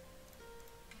guys.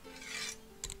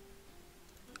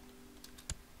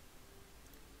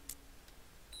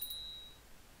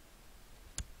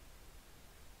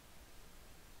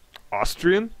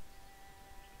 Austrian?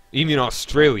 You mean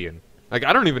Australian? Like,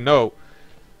 I don't even know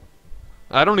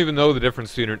the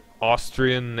difference between an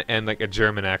Austrian and like a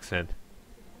German accent.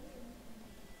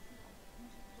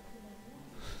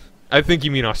 I think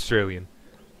you mean Australian.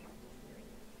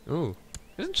 Ooh,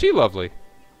 isn't she lovely?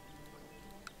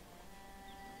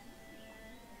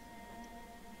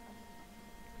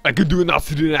 I can do an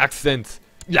Austrian accent.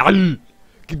 Yeah,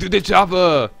 get to the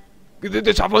chopper. Get to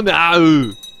the chopper now.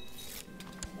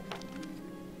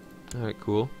 All right,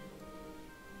 cool.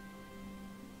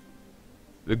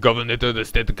 The governor of the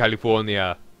state of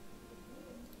California.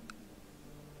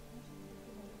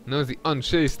 Knows the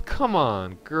unchaste. Come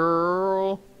on,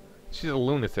 girl. She's a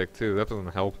lunatic too. That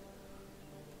doesn't help.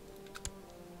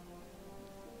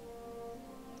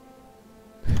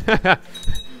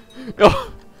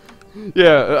 Oh,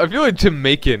 yeah, I feel like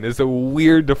Jamaican is a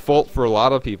weird default for a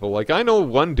lot of people. Like, I know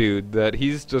one dude that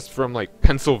he's just from, like,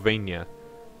 Pennsylvania.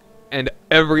 And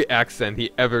every accent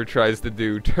he ever tries to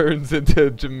do turns into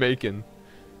Jamaican.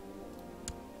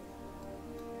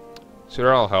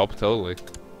 Sure, I'll help, totally.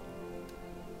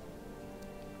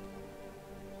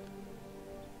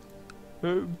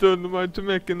 I've done my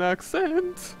Jamaican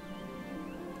accent.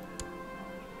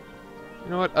 You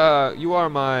know what, you are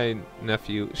my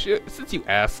nephew. Since you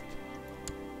asked,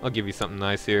 I'll give you something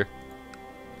nice here.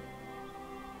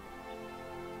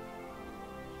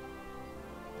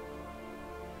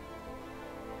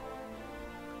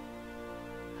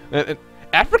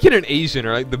 African and Asian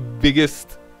are like the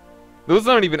biggest... Those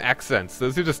aren't even accents,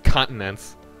 those are just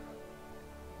continents.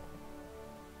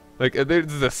 Like,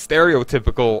 there's a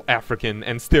stereotypical African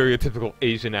and stereotypical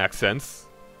Asian accents.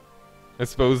 I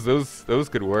suppose those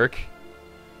could work.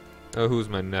 Oh, who's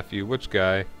my nephew? Which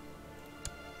guy?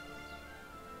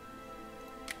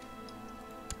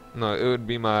 No, it would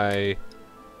be one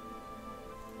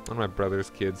of my brother's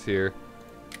kids here.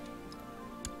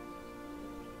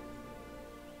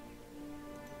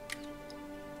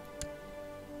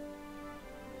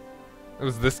 It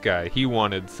was this guy. He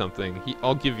wanted something.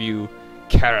 I'll give you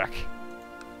Karak.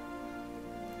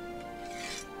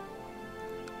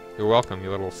 You're welcome, you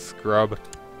little scrub.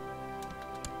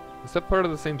 Is that part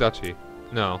of the same duchy?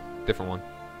 No, different one.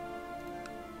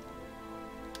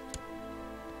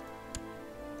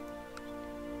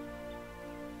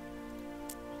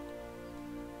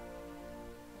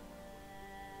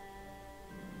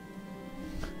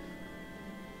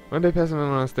 One day passing in a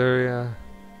monastery,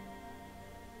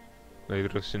 my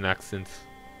Russian accent.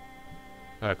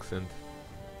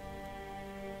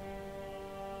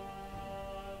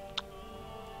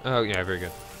 Oh yeah, very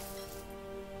good.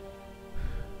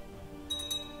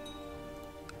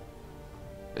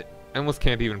 I almost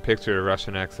can't even picture a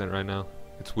Russian accent right now.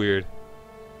 It's weird.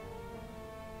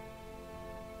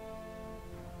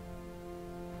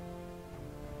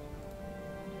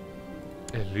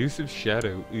 Elusive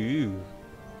shadow. Ooh.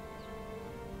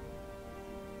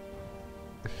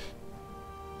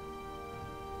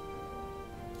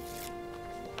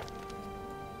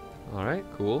 Alright,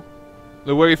 cool.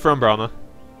 So where are you from, Brahma?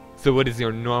 So what is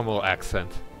your normal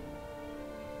accent?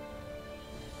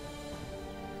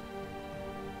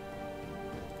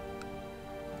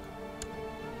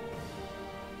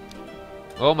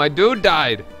 Oh, my dude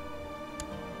died!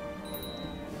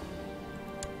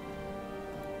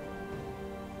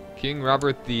 King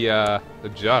Robert the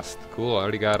Just. Cool, I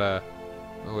already got a...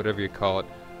 oh, whatever you call it.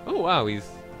 Oh wow, he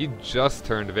just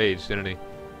turned of age, didn't he?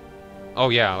 Oh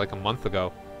yeah, like a month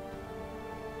ago.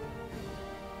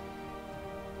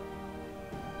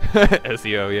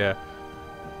 SEO, yeah.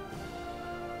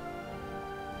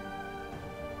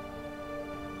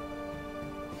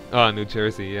 Oh, New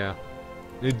Jersey, yeah.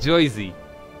 New Jersey.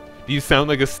 Do you sound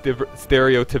like a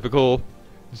stereotypical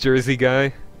Jersey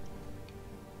guy?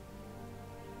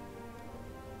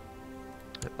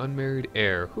 An unmarried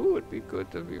heir. Who would be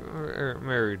good to be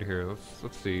married here?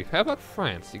 Let's see. How about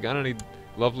France? You got any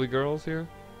lovely girls here?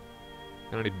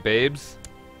 Got any babes?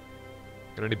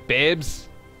 Got any babes?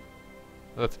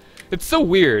 It's so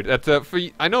weird. That's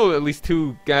I know at least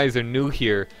 2 guys are new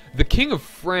here. The King of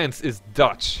France is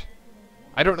Dutch.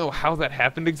 I don't know how that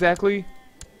happened exactly.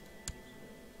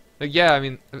 Like, yeah, I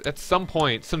mean, at some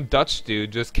point, some Dutch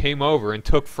dude just came over and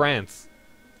took France.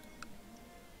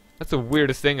 That's the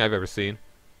weirdest thing I've ever seen.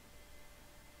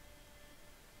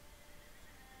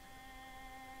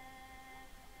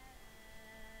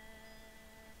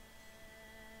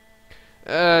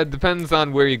 Depends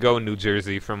on where you go in New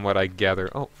Jersey, from what I gather.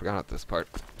 Oh, forgot this part.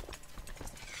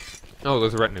 Oh,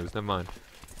 those are retinues. Never mind.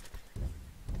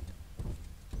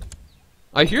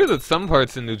 I hear that some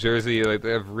parts in New Jersey, like,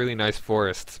 they have really nice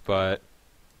forests, but...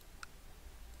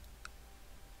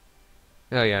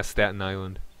 Oh yeah, Staten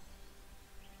Island.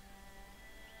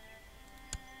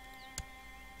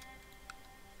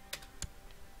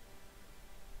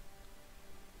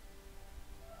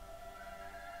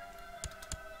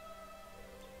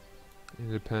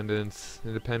 Independence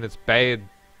bad.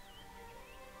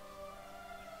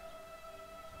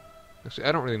 Actually,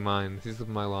 I don't really mind. He's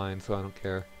in my line, so I don't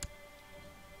care.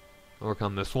 I'll work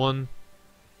on this one.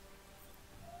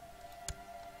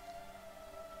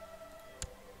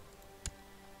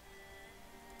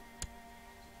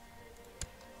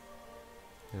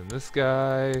 And this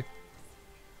guy...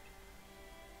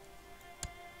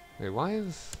 Wait, why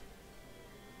is...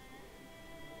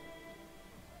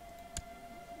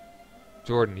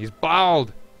 Jordan, he's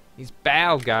bald! He's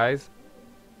bald, guys.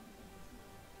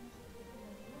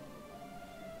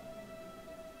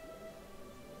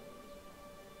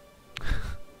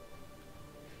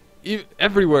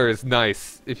 Everywhere is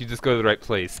nice if you just go to the right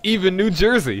place. Even New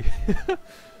Jersey!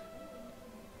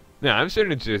 Nah, I'm sure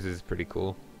New Jersey is pretty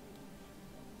cool.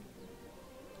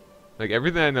 Like,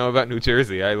 everything I know about New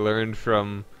Jersey, I learned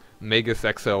from Megas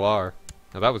XLR.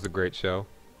 Now, that was a great show.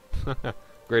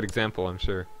 Great example, I'm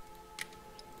sure.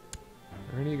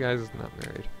 Are any of you guys not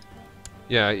married?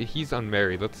 Yeah, he's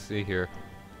unmarried. Let's see here.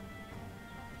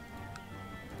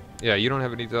 Yeah, you don't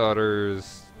have any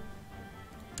daughters.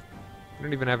 You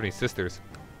don't even have any sisters.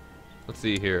 Let's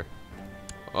see here.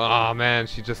 Oh man,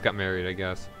 she just got married, I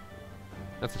guess.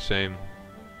 That's a shame.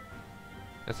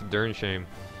 That's a darn shame.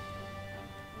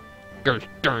 Gosh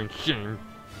darn shame.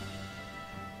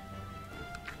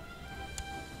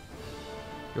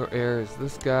 Your heir is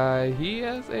this guy. He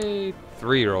has a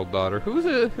 3-year-old daughter who's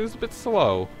a bit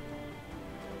slow.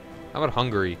 How about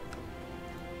Hungary?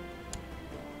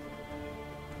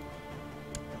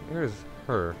 Where's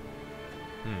her?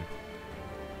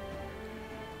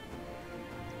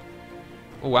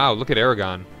 Oh wow, look at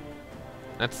Aragon.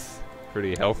 That's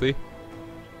pretty healthy.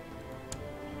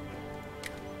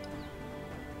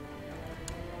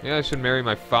 Yeah, I should marry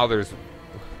my father's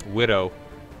widow.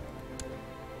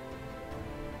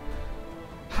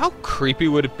 How creepy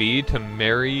would it be to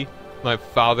marry my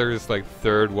father's, like,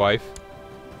 3rd wife?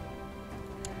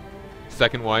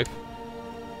 2nd wife?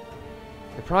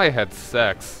 They probably had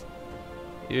sex.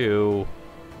 Ew.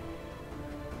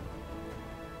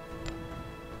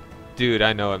 Dude,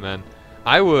 I know it, man.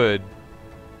 I would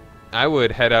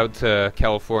head out to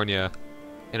California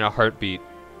in a heartbeat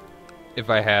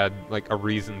if I had, like, a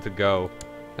reason to go.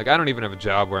 Like, I don't even have a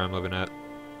job where I'm living at.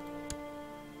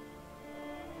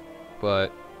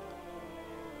 But...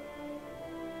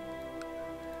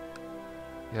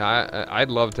 yeah, I'd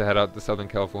love to head out to Southern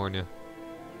California.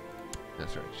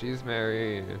 That's right, she's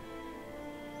married.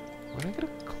 Would I get a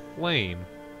claim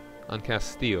on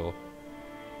Castile?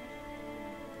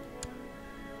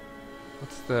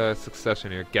 What's the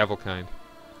succession here? Gavelkind.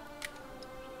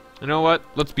 You know what?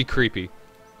 Let's be creepy.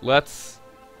 Let's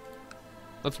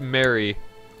marry...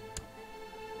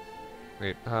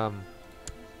 Wait, I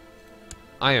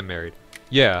am married.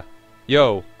 Yeah.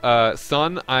 Yo,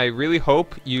 son, I really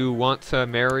hope you want to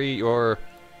marry your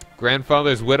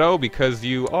grandfather's widow, because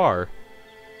you are.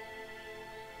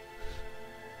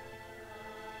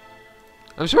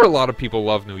 I'm sure a lot of people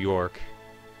love New York.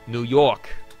 New York.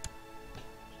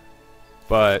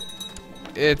 But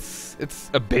it's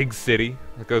a big city.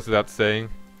 It goes without saying.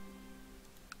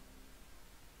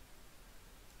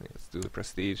 Let's do the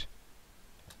prestige.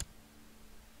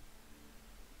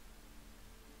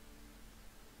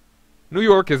 New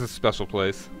York is a special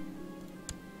place.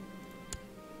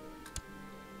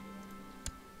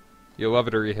 You love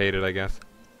it or you hate it, I guess.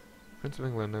 Prince of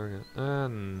England, never get.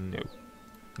 No.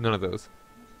 None of those.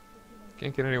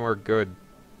 Can't get anywhere good.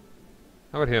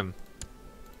 How about him?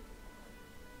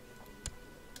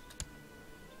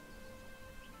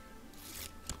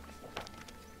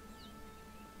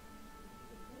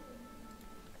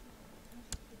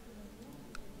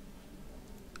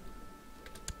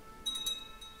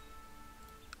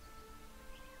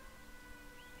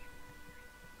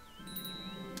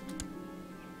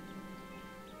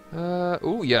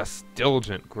 Ooh, yes,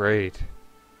 diligent, great.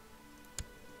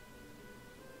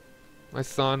 My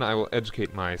son, I will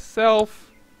educate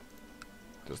myself.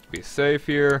 Just to be safe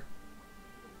here.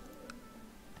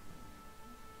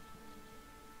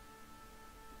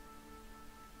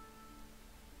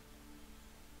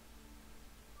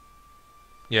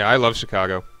 Yeah, I love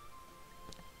Chicago.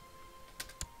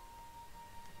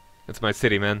 It's my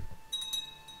city, man.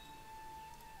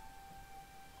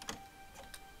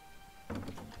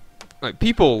 Like,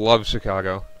 people love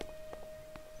Chicago.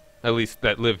 At least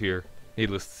that live here,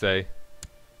 needless to say.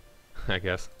 I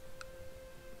guess.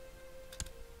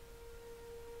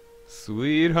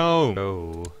 Sweet home.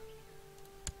 Oh.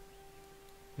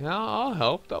 Yeah, I'll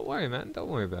help. Don't worry, man. Don't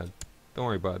worry, bud. Don't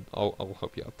worry, bud. I'll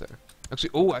help you out there.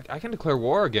 Actually, oh, I can declare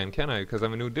war again, can I? Because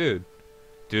I'm a new dude.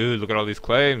 Dude, look at all these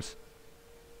claims.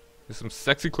 There's some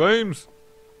sexy claims.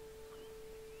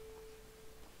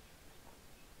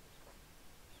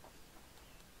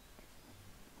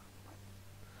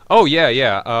 Oh, yeah,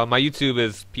 yeah. My YouTube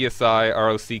is PSI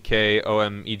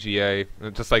ROCKOMEGA,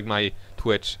 just like my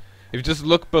Twitch. If you just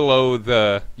look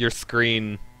below your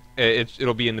screen,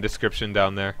 it'll be in the description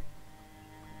down there.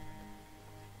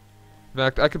 In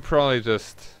fact, I could probably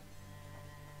just...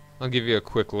 I'll give you a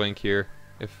quick link here,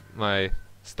 if my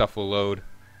stuff will load.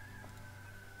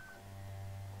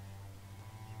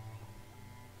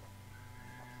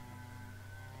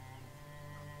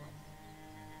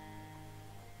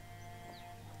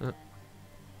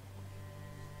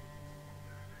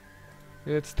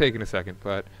 It's taking a second,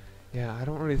 but yeah, I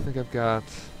don't really think I've got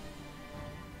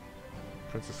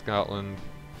Prince of Scotland,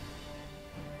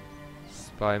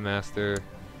 Spy Master.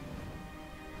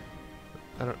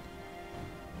 I don't.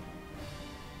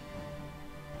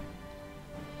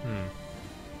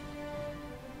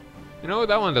 You know what?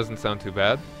 That one doesn't sound too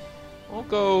bad. I'll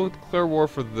go declare war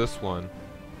for this one.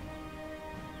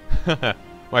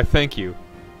 Why, thank you.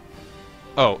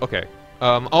 Oh, okay.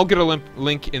 I'll get a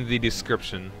link in the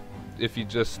description if you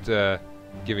just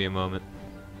give me a moment.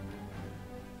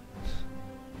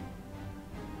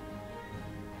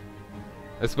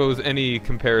 I suppose any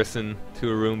comparison to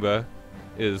a Roomba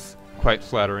is quite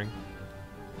flattering.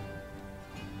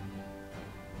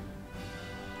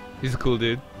 He's a cool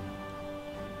dude.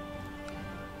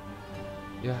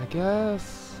 Yeah, I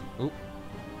guess. Oop.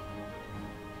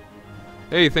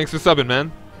 Hey, thanks for subbing,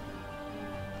 man.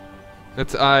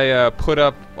 I put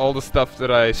up all the stuff that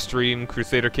I stream,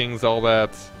 Crusader Kings, all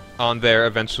that, on there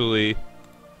eventually.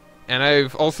 And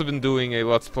I've also been doing a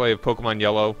Let's Play of Pokemon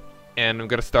Yellow, and I'm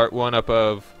gonna start one up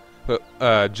of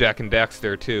Jack and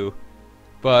Daxter too.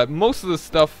 But most of the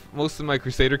stuff, most of my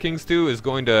Crusader Kings do, is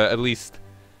going to at least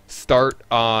start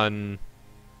on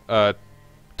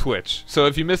Twitch. So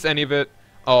if you miss any of it,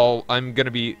 I'm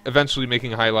gonna be eventually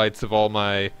making highlights of all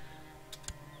my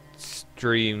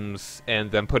streams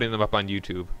and then putting them up on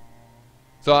YouTube.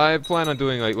 So I plan on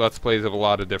doing like Let's Plays of a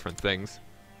lot of different things.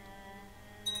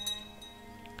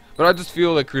 But I just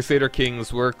feel that Crusader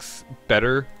Kings works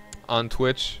better on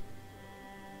Twitch.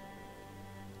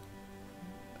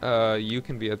 You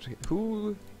can be educated.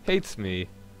 Who hates me?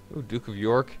 Ooh, Duke of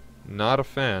York? Not a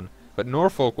fan. But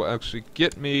Norfolk will actually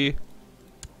get him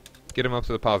up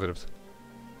to the positives.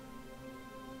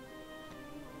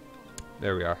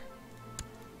 There we are.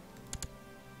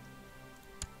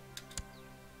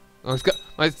 Oh,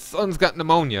 my son's got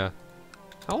pneumonia.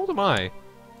 How old am I?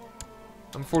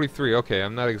 I'm 43. Okay,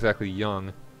 I'm not exactly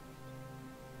young.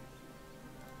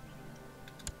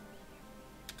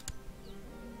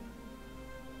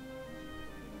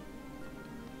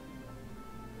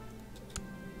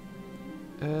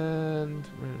 And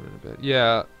wait a minute.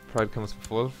 Yeah, pride comes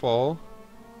before the fall.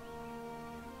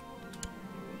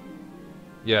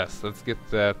 Yes, let's get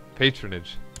that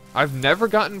patronage. I've never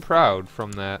gotten proud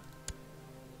from that.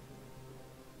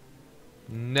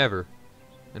 Never.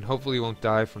 And hopefully he won't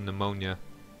die from pneumonia.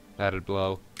 That'd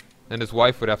blow. Then his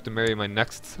wife would have to marry my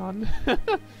next son.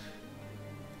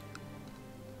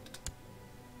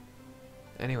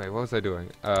 Anyway, what was I doing?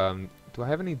 Do I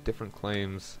have any different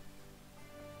claims?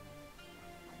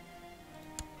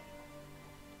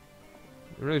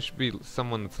 There really should be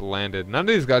someone that's landed. None of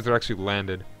these guys are actually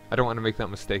landed. I don't want to make that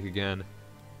mistake again.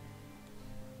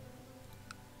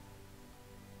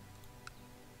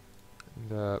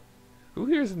 And, who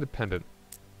here is independent?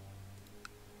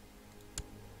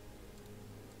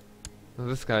 No,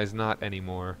 this guy's not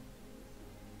anymore.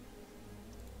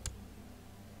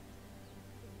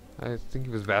 I think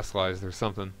he was vassalized or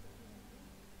something.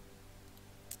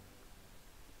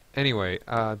 Anyway,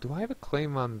 do I have a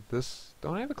claim on this?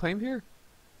 Don't I have a claim here?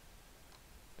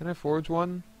 Did I forge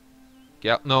one?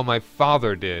 Yeah, no, my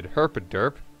father did.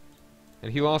 Herpaderp.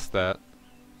 And he lost that.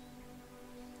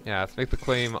 Yeah, let's make the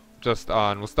claim just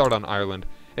on... We'll start on Ireland.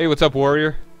 Hey, what's up,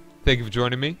 warrior? Thank you for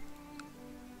joining me.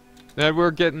 Now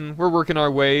we're working our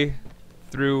way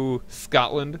through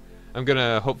Scotland. I'm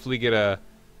gonna hopefully get a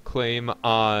claim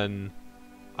on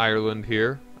Ireland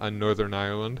here, on Northern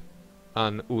Ireland.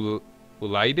 On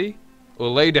Ulaidi?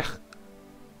 Ulaidich.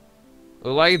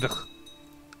 Ulaidich.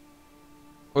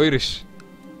 Irish.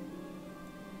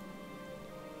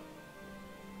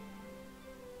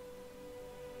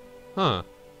 Huh.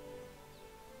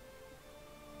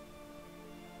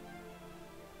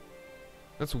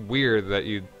 That's weird that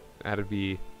you had to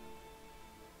be...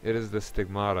 It is the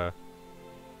stigmata.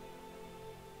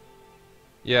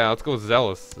 Yeah, let's go with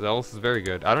Zealous. Zealous is very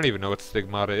good. I don't even know what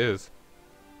stigmata is.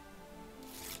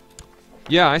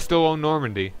 Yeah, I still own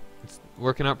Normandy. It's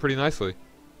working out pretty nicely.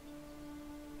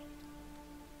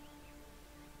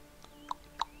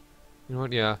 You know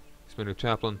what? Yeah. He's my new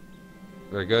chaplain.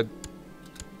 Very good.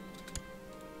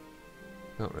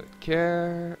 Don't really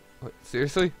care. What?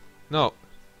 Seriously? No.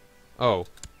 Oh.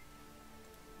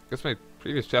 Guess my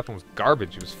previous chaplain was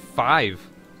garbage. He was 5.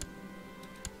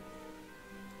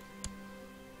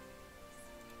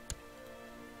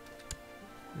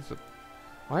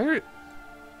 Why are...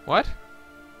 What?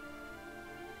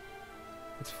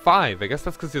 It's 5. I guess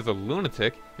that's because he's a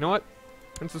lunatic. You know what?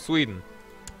 Prince of Sweden.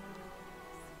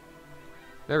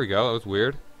 There we go. That was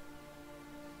weird.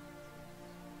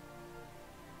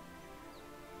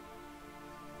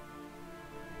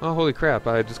 Oh, holy crap.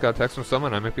 I just got a text from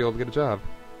someone. I might be able to get a job.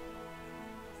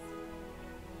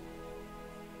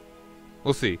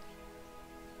 We'll see.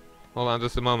 Hold on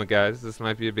just a moment, guys. This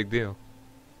might be a big deal.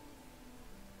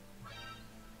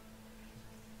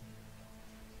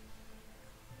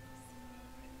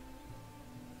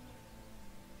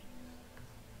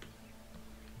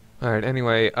 Alright,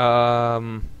 anyway,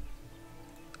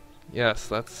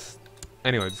 yes, let's...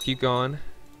 Anyway, just keep going.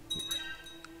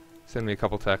 Send me a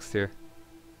couple texts here.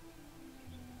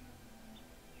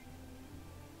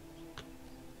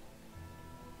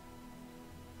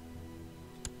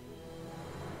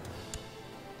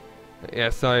 Yeah,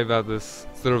 sorry about this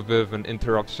little bit of an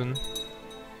interruption.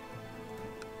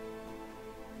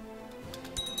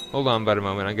 Hold on about a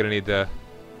moment, I'm gonna need to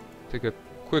take a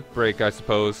quick break, I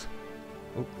suppose.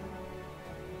 Oop.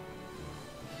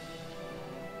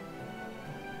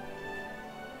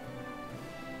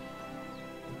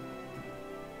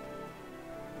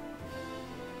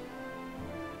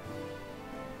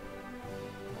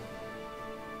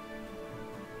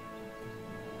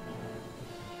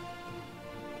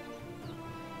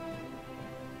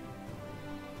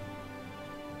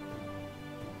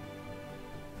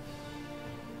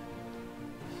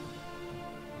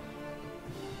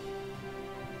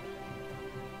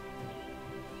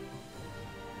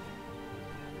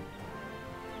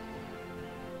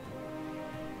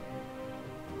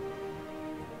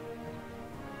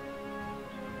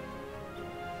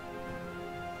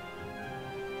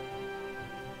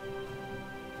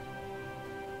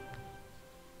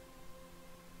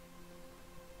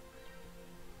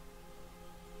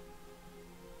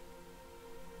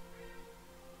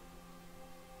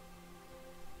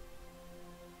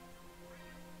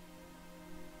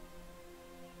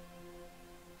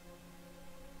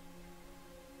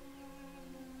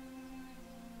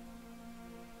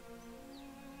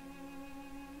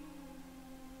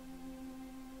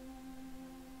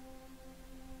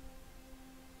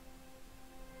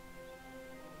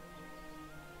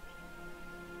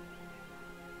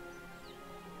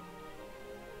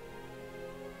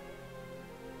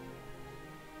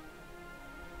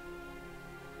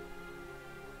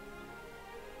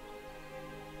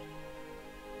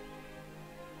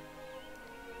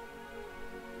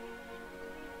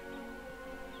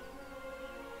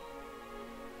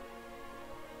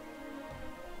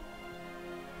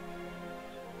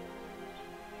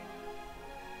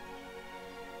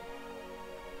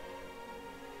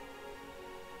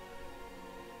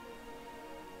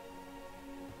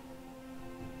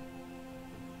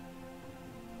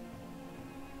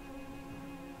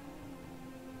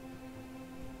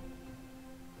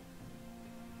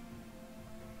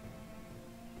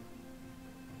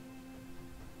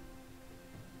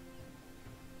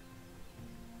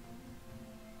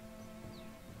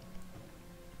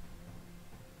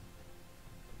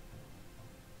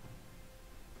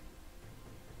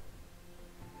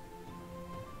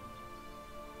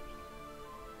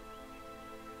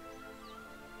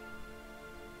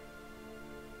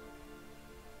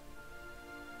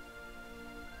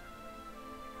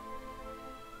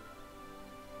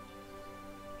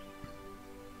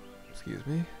 Excuse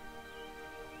me.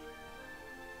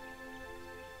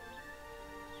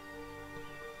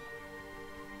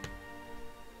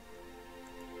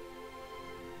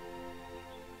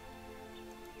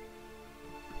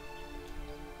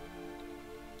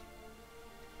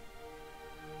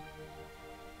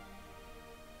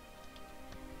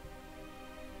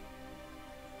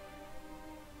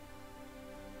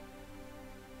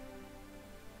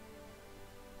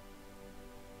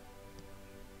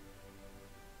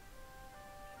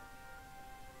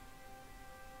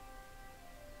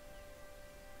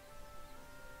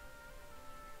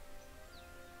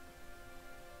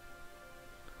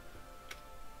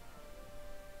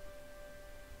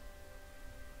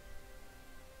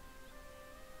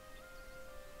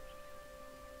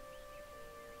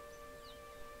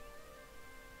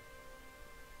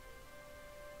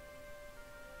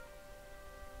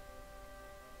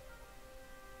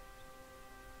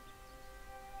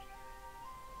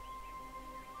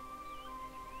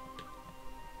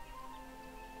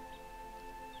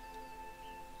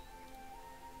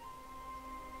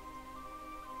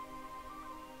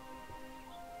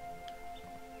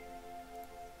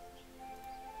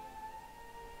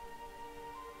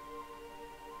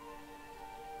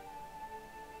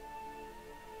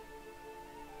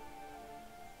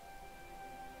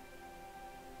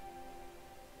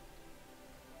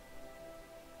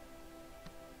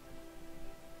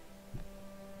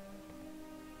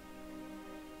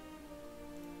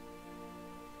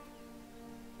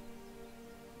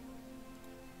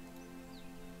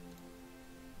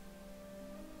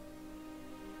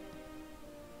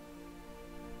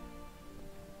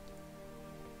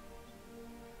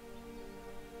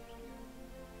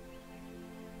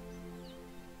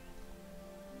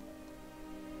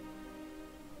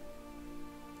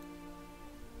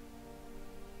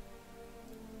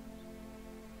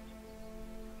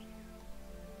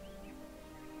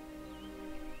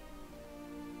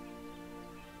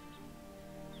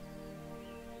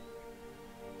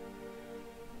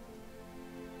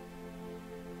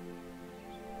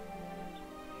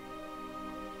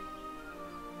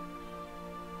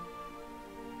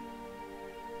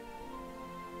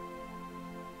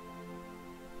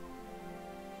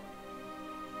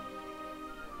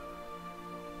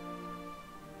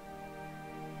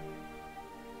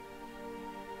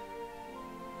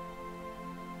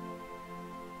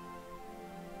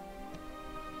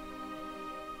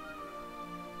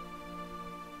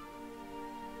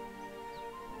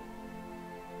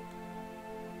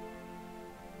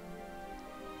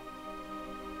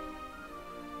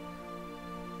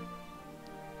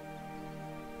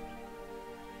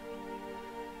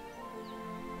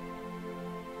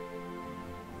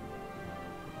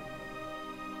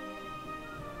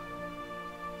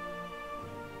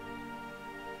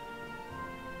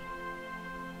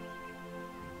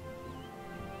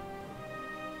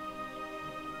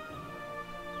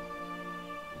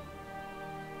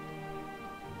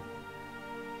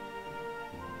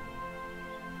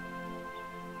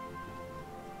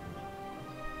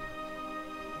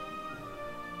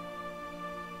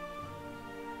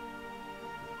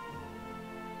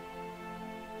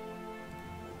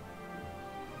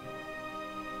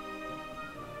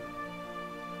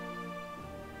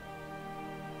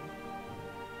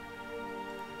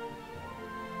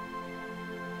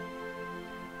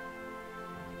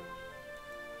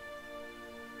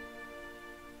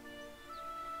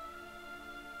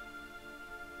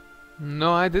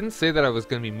 No, I didn't say that I was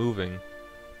going to be moving.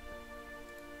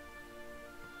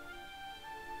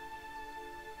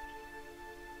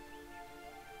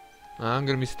 I'm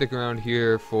going to be sticking around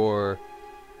here for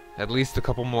at least a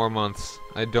couple more months.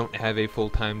 I don't have a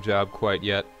full-time job quite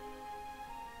yet.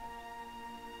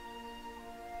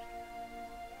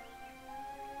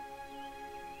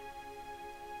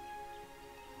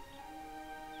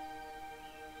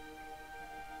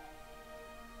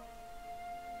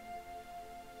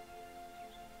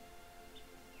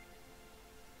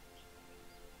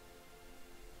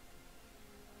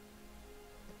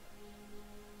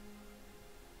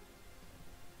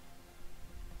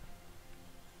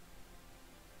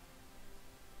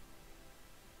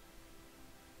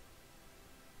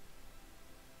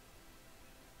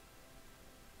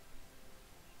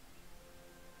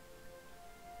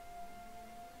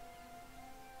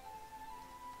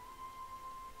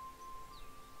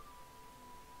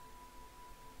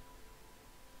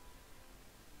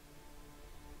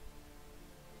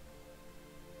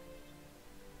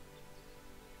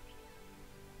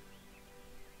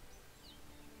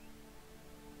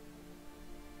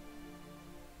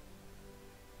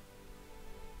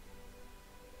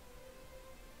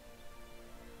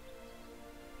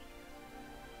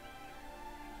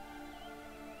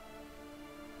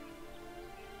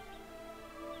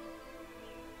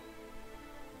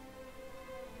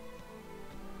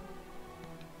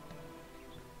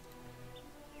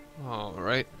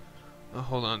 Alright.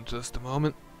 Hold on just a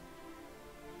moment.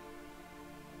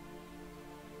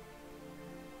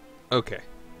 Okay.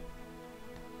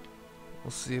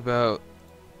 We'll see about...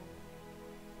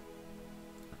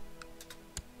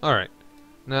 Alright.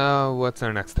 Now, what's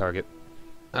our next target?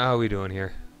 How are we doing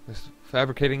here? There's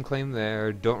fabricating claim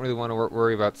there. Don't really want to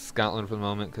worry about Scotland for the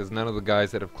moment, because none of the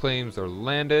guys that have claims are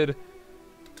landed.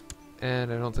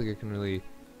 And I don't think I can really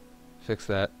fix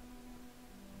that.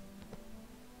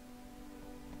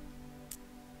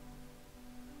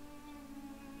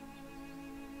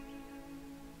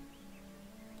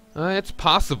 It's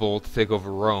possible to take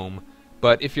over Rome,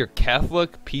 but if you're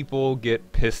Catholic, people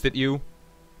get pissed at you.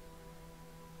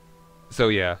 So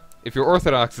yeah, if you're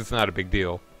Orthodox, it's not a big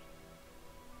deal.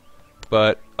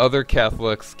 But other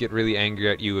Catholics get really angry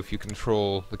at you if you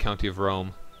control the County of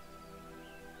Rome.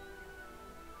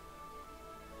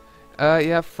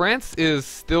 Yeah, France is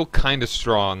still kind of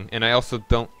strong, and I also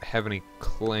don't have any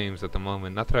claims at the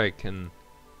moment. Not that I can...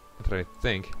 Not that I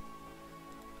think.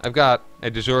 I've got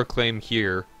a de jure claim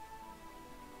here.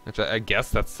 Which I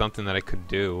guess that's something that I could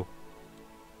do.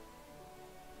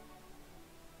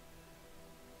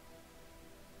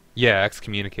 Yeah,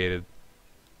 excommunicated.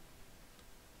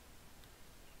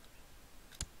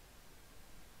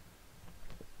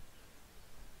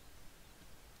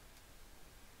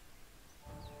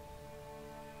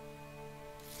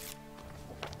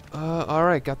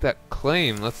 Alright, got that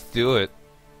claim. Let's do it.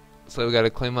 So we got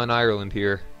a claim on Ireland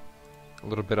here. A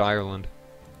little bit of Ireland.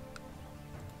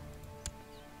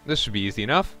 This should be easy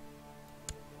enough.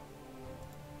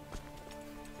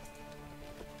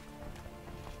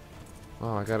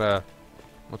 Oh, I got a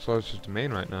much larger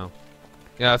domain right now.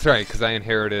 Yeah, that's right, because I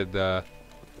inherited,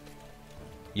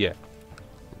 yeah.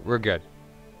 We're good.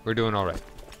 We're doing alright.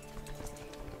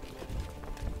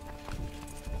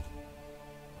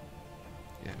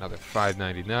 Yeah, another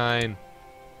 599.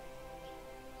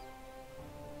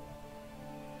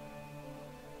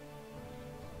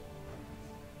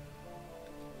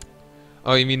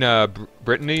 Oh, you mean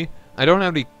Brittany? I don't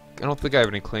think I have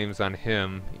any claims on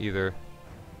him either.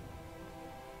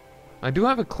 I do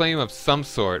have a claim of some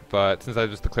sort, but since I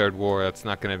just declared war, that's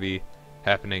not going to be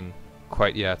happening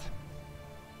quite yet.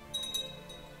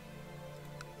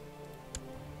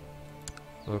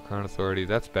 Low Crown Authority,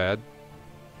 that's bad.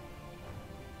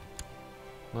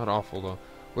 Not awful though.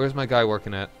 Where's my guy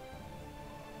working at?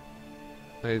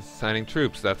 He's signing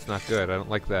troops, that's not good. I don't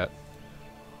like that.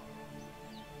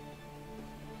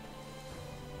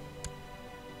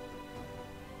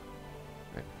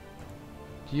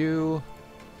 You.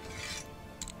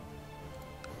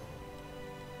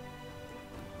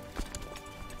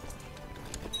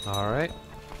 Alright.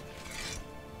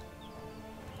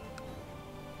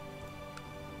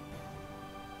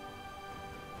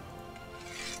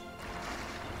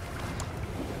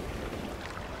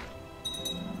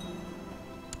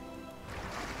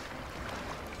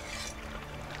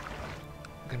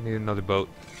 Gonna need another boat.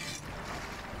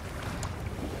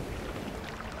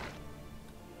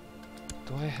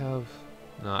 Do I have...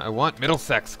 No, I want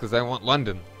Middlesex because I want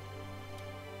London.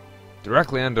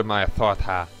 Directly under my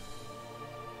authority.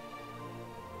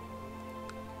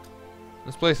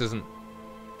 This place isn't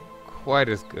quite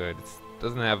as good. It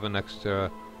doesn't have an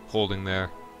extra holding there.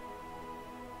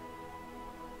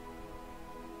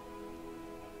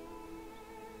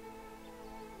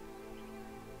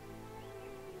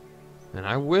 And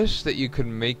I wish that you could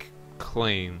make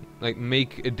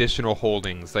make additional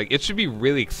holdings. Like, it should be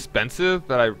really expensive,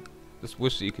 but I just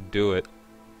wish that you could do it.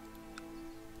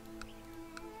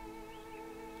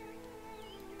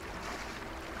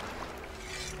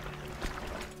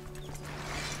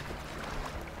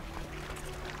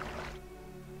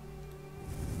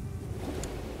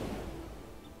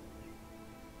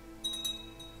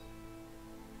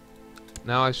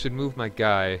 Now I should move my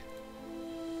guy.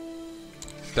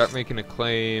 Start making a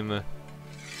claim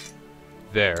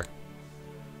there.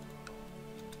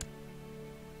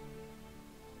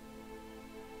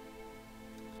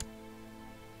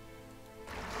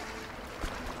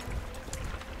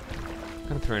 What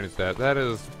kind of terrain is that? That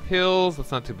is hills.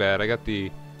 That's not too bad. I got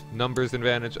the numbers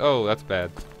advantage. Oh, that's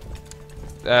bad.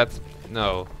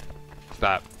 No.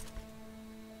 Stop.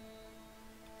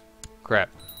 Crap.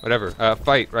 Whatever.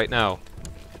 Fight right now.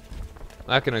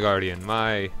 Lacking a guardian.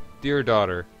 My dear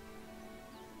daughter.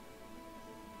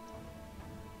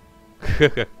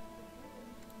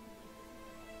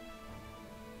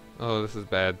 Oh, this is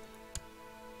bad.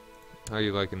 How are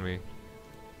you liking me?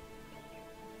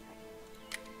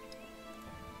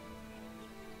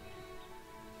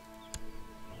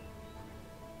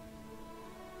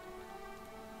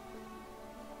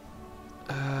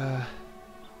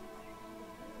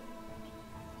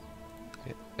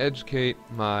 Educate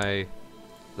my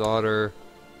daughter.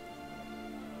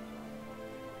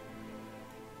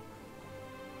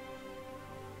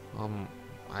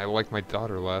 I like my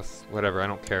daughter less. Whatever, I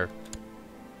don't care.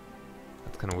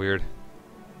 That's kind of weird.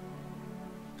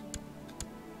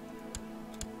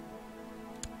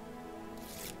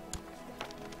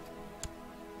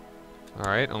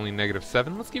 Alright, only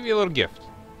 -7. Let's give you a little gift.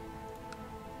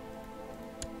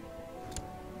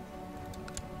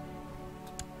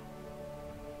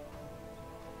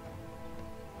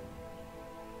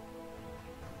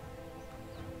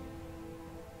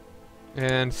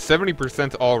 And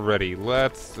 70% already.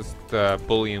 Let's just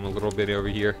bully him a little bit over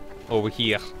here. Over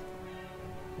here.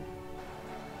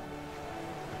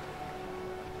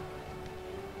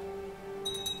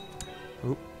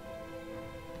 Oop.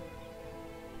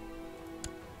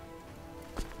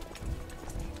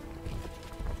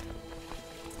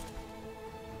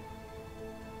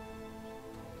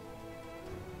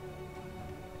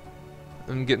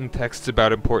 I'm getting texts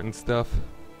about important stuff.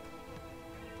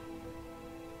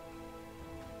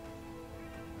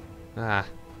 Ah.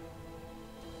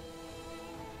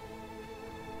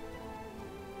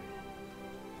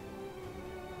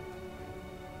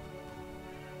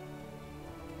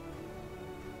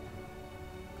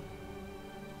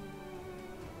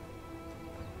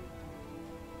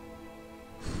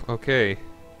 Okay.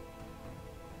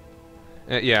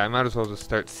 Yeah, I might as well just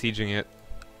start sieging it.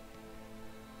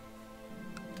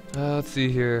 Let's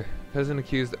see here. Peasant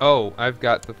accused. Oh, I've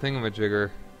got the thingamajigger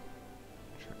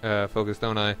focused,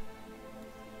 don't I?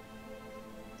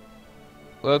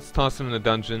 Let's toss him in the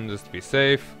dungeon just to be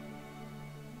safe.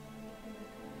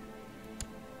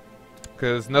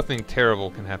 Because nothing terrible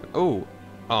can happen. Oh!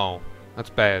 Oh, that's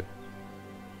bad.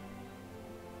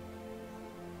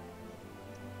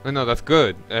 Oh, no, that's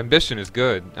good. Ambition is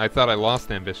good. I thought I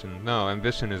lost ambition. No,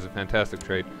 ambition is a fantastic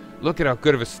trait. Look at how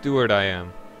good of a steward I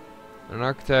am. An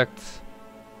architect.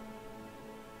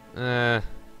 And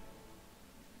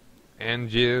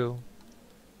you.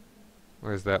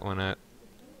 Where's that one at?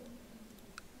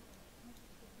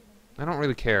 I don't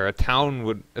really care. A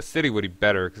city would be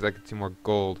better because I could see more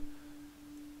gold.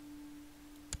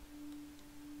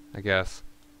 I guess.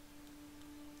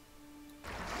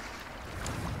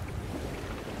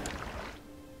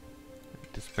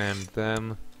 Disband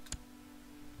them.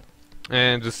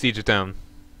 And just siege it down.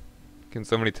 Getting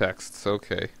so many texts.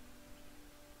 Okay.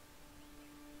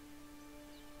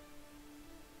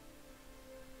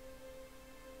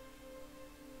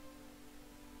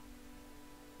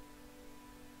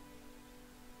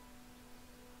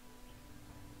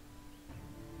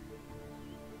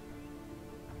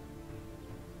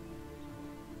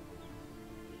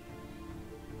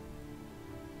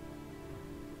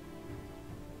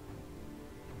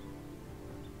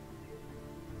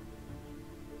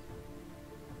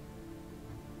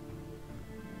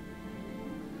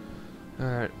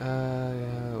 Alright,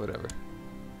 yeah, whatever.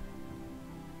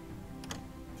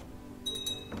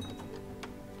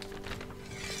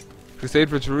 Crusade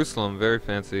for Jerusalem, very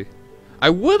fancy. I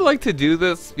would like to do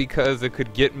this because it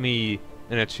could get me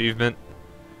an achievement,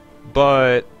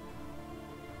 but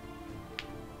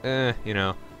you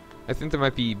know, I think there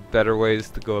might be better ways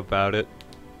to go about it.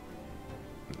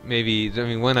 maybe, I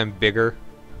mean, when I'm bigger.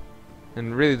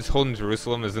 And really, just holding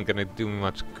Jerusalem isn't going to do me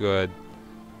much good.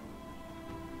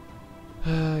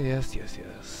 Yes, yes,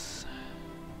 yes.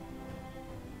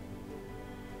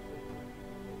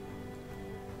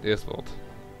 Yes, Volt.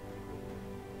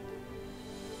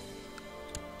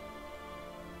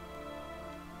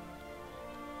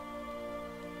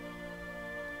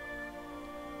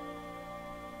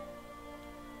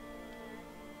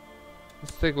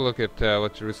 Let's take a look at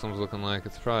what Jerusalem's looking like.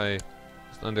 It's probably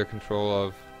just under control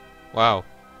of... Wow.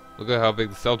 Look at how big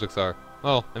the Seljuks are.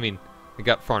 Well, I mean, they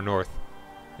got far north.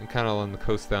 And kind of on the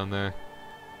coast down there.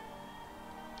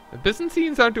 The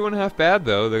Byzantines aren't doing half bad,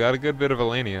 though. They got a good bit of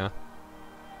Alania.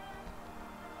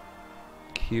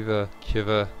 Kiva.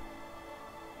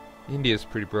 India's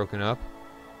pretty broken up.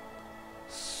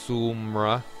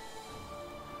 Sumra.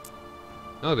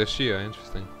 Oh, they're Shia.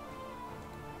 Interesting.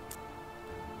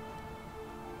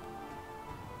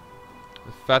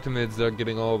 The Fatimids are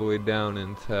getting all the way down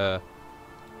into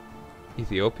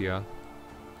Ethiopia.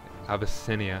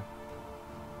 Abyssinia.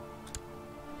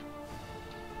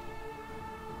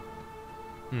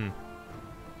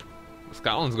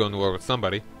 Scotland's going to war with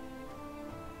somebody.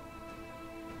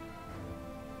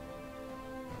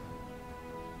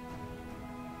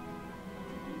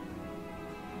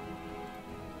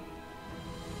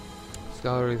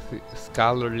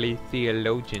 Scholarly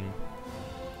theologian.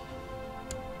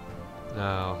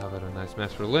 Now, how about a nice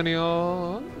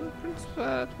matrilineal?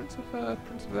 Prince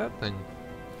of that thing.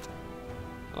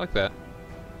 I like that.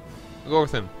 I'll go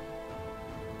with him.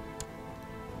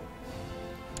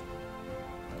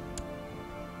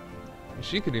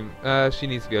 She could even, she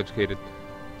needs to be educated.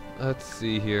 Let's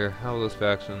see here. How are those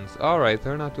factions? Alright,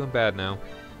 they're not doing bad now.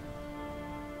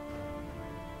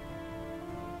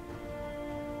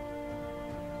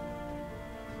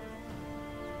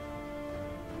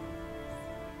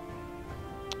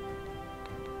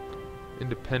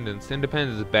 Independence.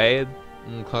 Independence is bad.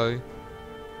 Okay.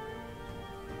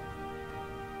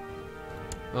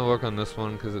 I'll work on this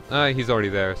one because he's already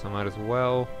there, so I might as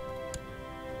well.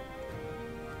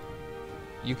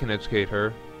 You can educate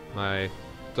her, my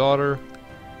daughter.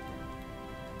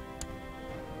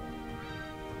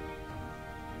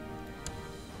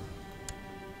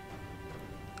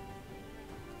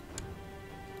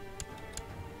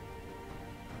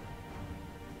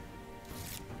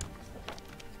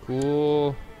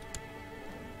 Cool.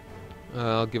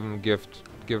 I'll give him a gift.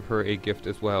 Give her a gift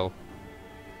as well.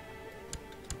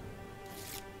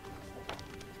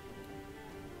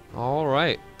 All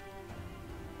right.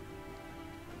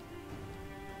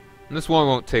 And this one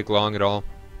won't take long at all.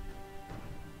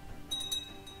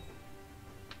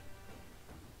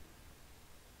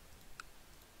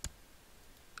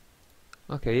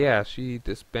 Okay, yeah, she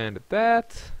disbanded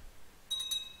that.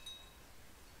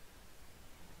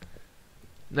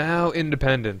 Now,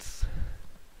 independence.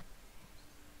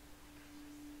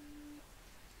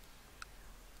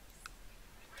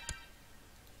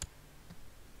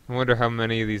 I wonder how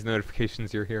many of these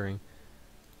notifications you're hearing.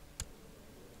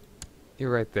 You're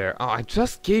right there. Oh, I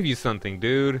just gave you something,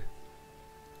 dude.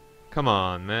 Come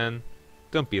on, man.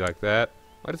 Don't be like that.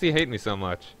 Why does he hate me so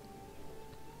much?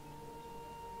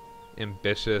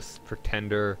 Ambitious,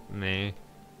 pretender, meh.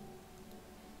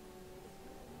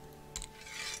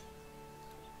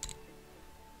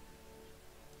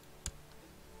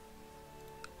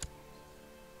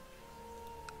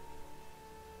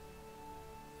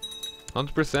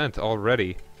 %,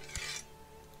 already.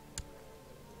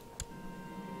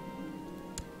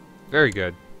 Very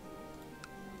good.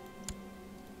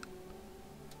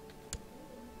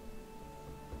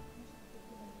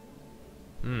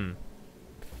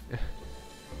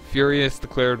 Furious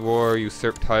declared war,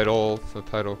 usurped title, so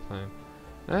title claim.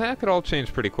 That could all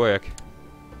change pretty quick.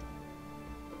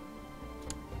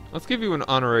 Let's give you an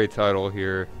honorary title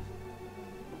here.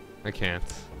 I can't.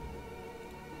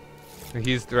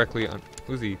 He's directly on.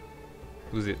 Who's he?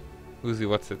 Who's it? Who's he?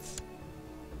 What's it?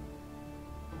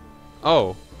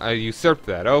 Oh, I usurped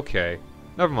that. Okay.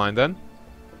 Never mind then.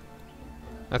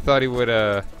 I thought he would,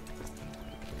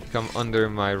 come under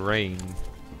my reign.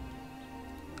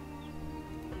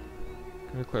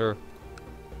 Can we clear?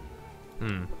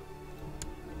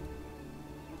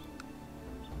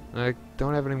 I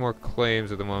don't have any more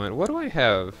claims at the moment. What do I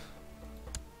have?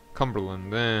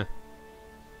 Cumberland, eh.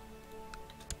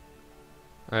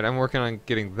 Alright, I'm working on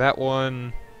getting that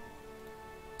one.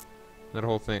 That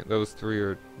whole thing, those three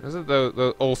are... Is it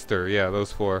the Ulster? Yeah,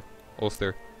 those four.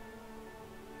 Ulster.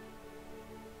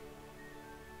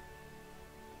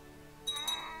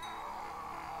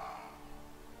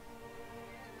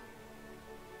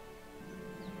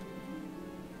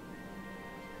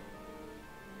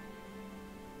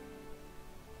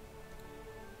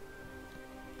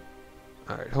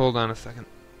 Alright, hold on a second.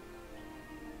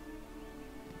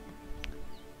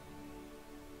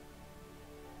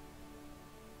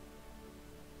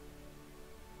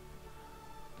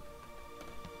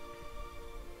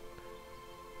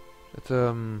 It's,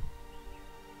 no,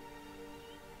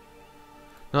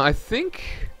 I think...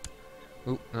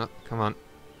 Ooh, no, come on.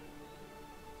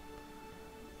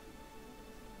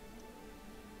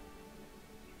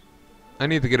 I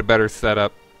need to get a better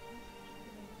setup.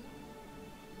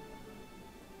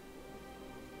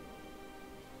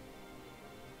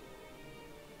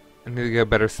 I need to get a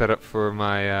better setup for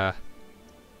my,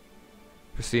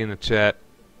 for seeing the chat.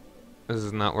 This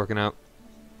is not working out.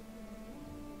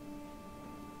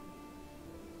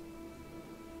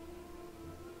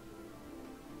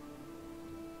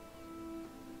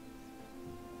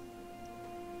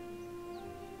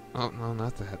 Oh, no,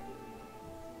 not that.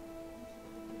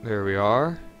 There we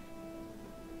are.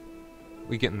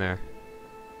 We getting there.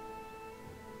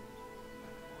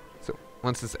 So,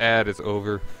 once this ad is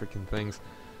over, freaking things.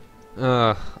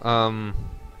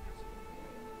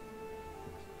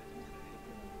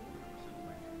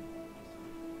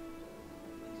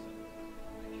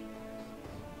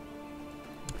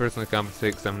 Personally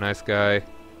compensate because I'm a nice guy.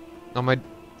 Oh, my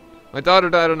daughter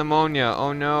died of pneumonia.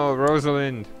 Oh no,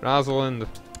 Rosalind.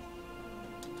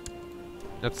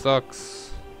 That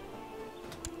sucks.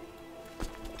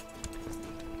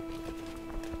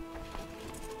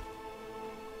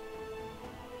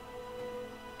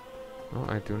 No,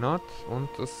 I do not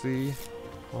want to see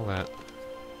all that.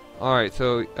 Alright,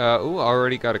 so, ooh,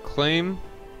 already got a claim.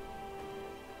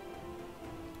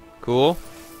 Cool.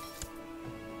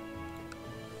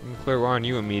 We can clear war on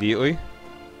you immediately.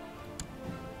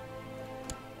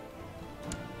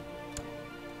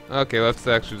 Okay, let's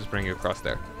actually just bring you across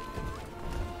there.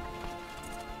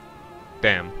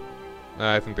 Damn.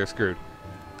 I think they're screwed.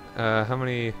 How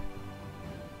many...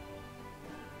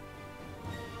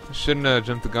 Shouldn't have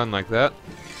jumped the gun like that.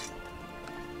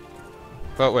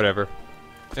 But whatever.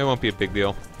 It won't be a big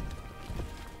deal.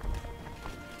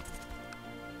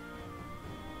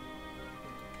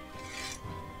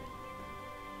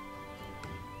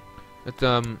 But,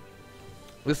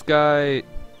 this guy...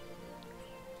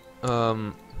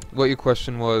 what your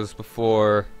question was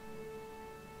before...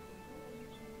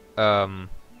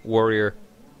 warrior...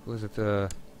 Was it,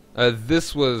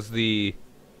 this was the...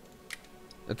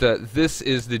 This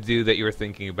is the dude that you were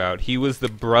thinking about. He was the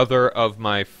brother of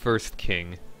my first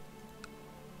king.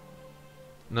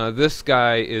 No, this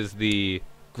guy is the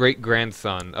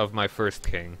great-grandson of my first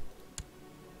king.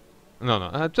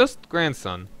 No, just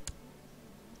grandson.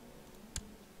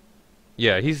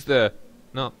 Yeah, he's the...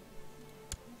 No.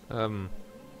 No,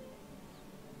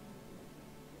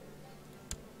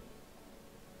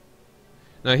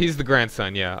 he's the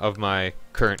grandson, yeah, of my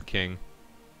current king.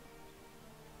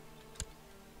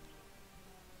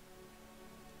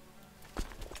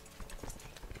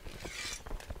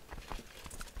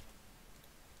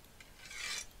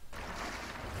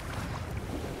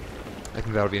 I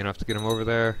think that'll be enough to get him over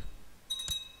there.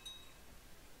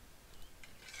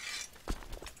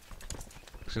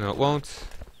 Actually, no, it won't.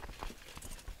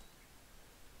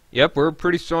 Yep, we're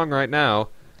pretty strong right now.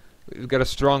 We've got a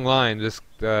strong line. Just,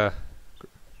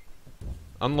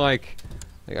 unlike...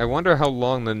 I wonder how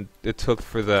long then it took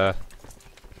for the...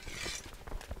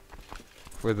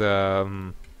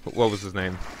 what was his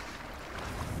name?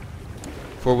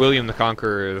 For William the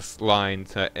Conqueror's line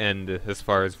to end as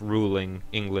far as ruling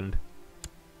England.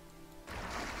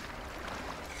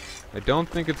 I don't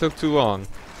think it took too long.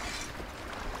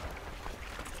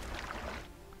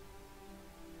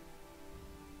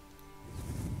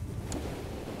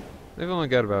 They've only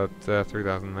got about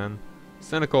 3,000 men.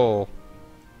 Cynical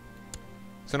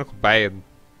bad.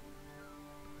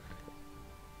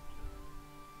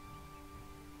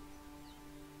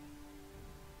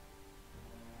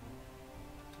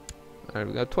 Alright,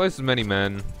 we got twice as many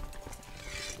men.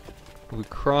 We'll be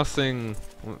crossing...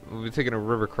 We'll be taking a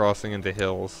river crossing into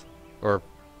hills. Or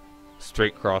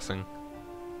straight crossing.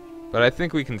 But I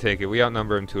think we can take it. We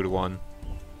outnumber him 2 to 1.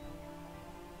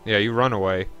 Yeah, you run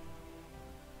away.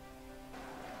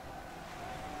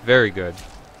 Very good.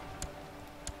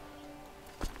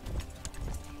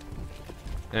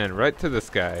 And right to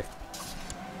this guy.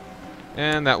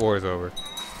 And that war is over.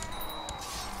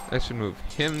 I should move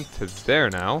him to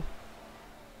there now.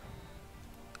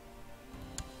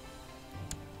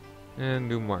 And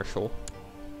new marshal.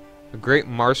 A great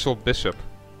martial bishop.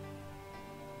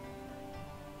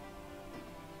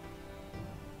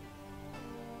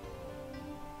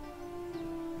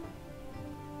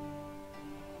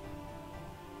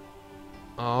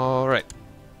 Alright.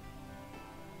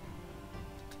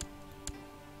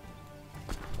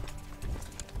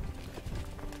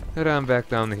 Head on back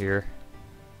down to here.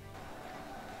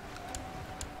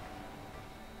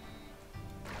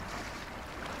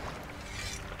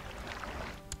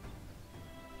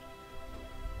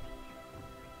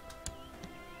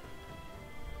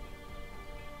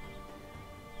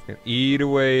 It's gonna eat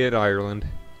away at Ireland.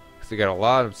 Because they got a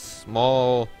lot of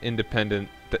small, independent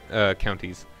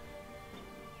counties.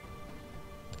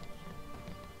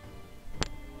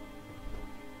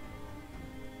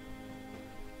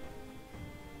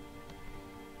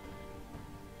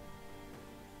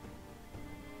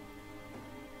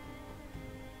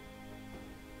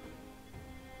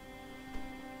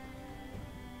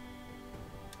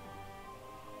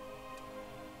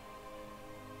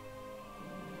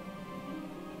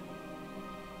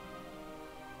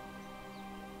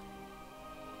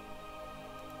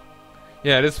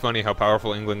 Yeah, it is funny how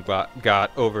powerful England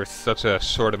got over such a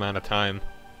short amount of time.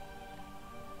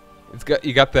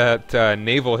 You got that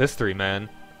naval history, man.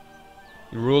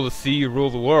 You rule the sea, you rule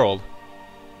the world.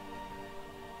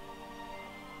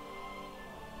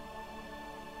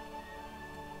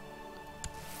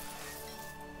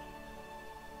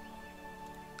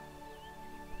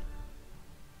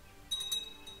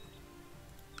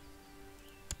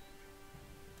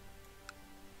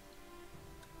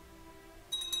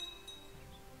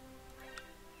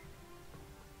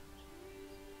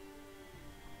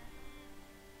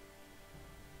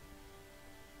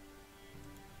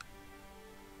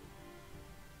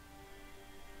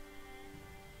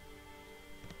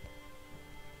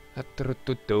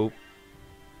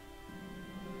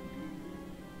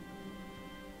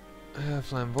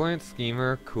 Flamboyant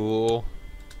schemer, cool.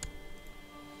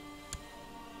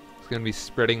 It's gonna be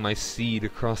spreading my seed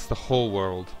across the whole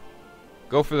world.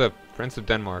 Go for the Prince of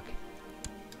Denmark.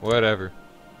 Whatever.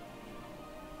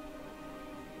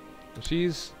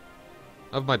 She's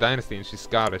of my dynasty and she's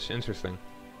Scottish. Interesting.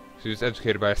 She was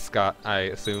educated by a Scot, I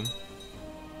assume.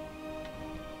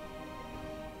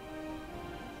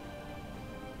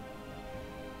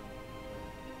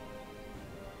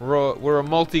 We're a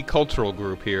multicultural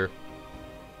group here.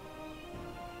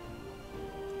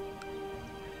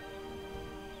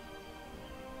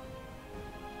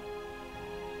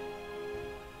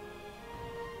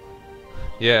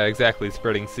 Yeah, exactly,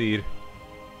 spreading seed.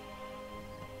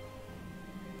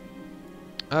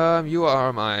 You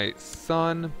are my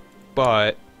son,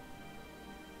 but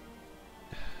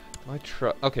do I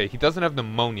trust? Okay, he doesn't have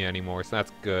pneumonia anymore, so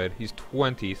that's good. He's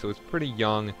 20, so he's pretty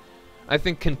young. I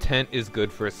think content is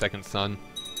good for a second son.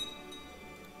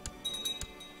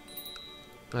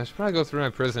 I should probably go through my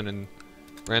prison and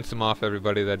ransom off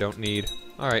everybody that I don't need.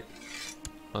 Alright.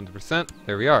 100%.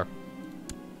 There we are.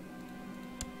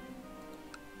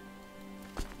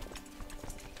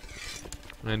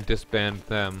 And disband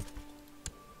them.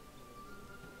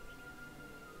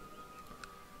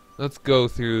 Let's go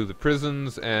through the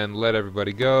prisons and let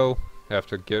everybody go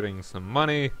after getting some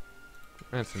money.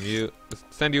 Ransom you.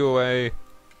 Send you away.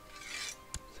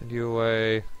 Send you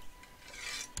away.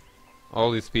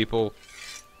 All these people.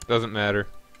 Doesn't matter.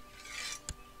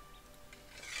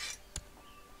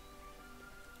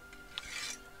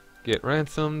 Get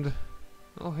ransomed.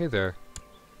 Oh, hey there.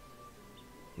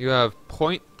 You have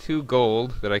 0.2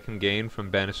 gold that I can gain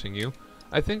from banishing you.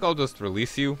 I think I'll just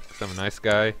release you, because I'm a nice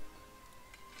guy.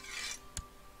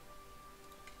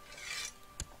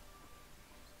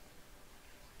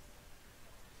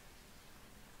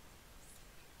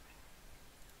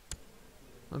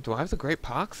 Oh, do I have the Great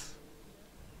Pox?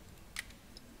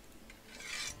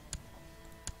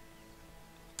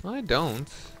 I don't.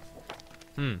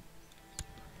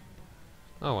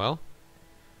 Oh well.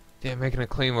 Yeah, making a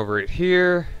claim over it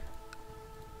here.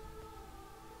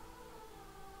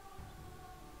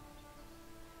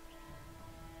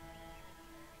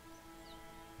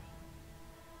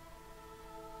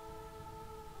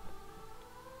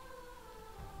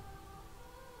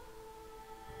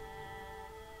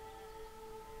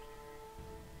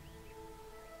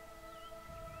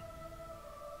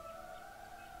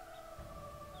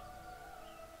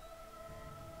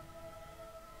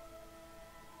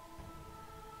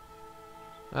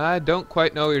 I don't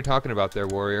quite know what you're talking about there,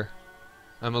 warrior.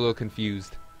 I'm a little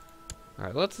confused.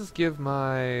 Alright, let's just give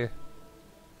my...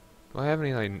 Do I have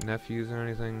any, like, nephews or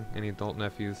anything? Any adult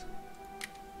nephews?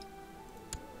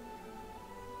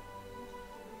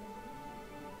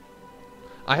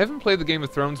 I haven't played the Game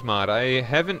of Thrones mod.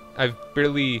 I've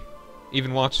barely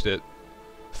even watched it.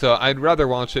 So I'd rather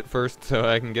watch it first so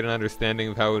I can get an understanding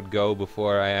of how it would go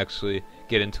before I actually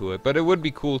get into it. But it would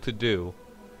be cool to do.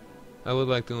 I would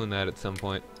like doing that at some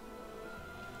point.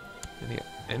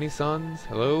 Any sons?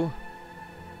 Hello?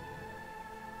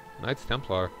 Knights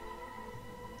Templar.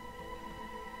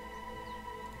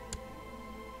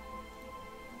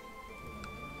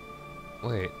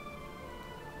 Wait.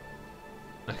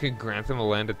 I could grant them a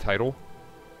landed title?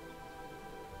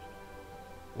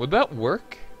 Would that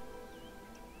work?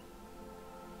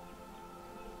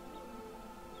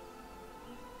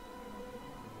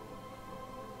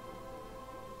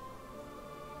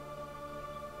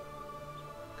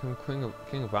 Become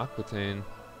King of Aquitaine.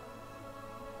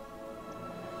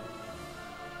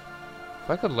 If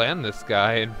I could land this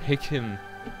guy and make him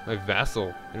my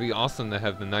vassal, it'd be awesome to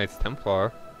have the Knights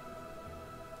Templar.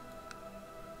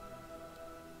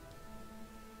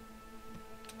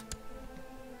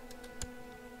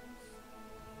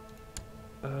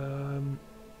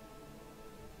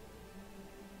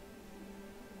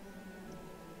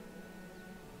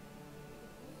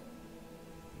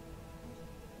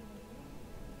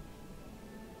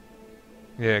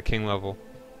 Yeah, king level.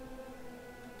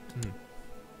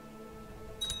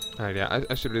 Alright, yeah,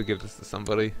 I should really give this to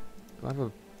somebody. Do I have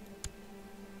a...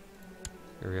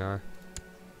 Here we are.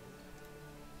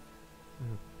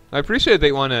 I appreciate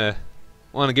they wanna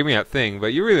give me that thing, but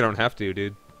you really don't have to,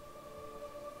 dude.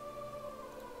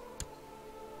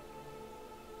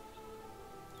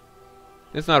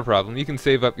 It's not a problem. You can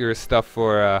save up your stuff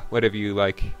for whatever you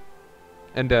like.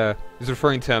 And he's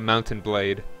referring to a Mountain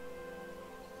Blade.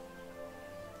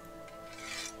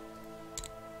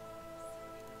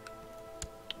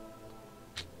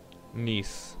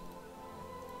 Niece.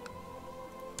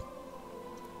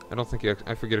 I don't think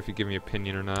I forget if you give me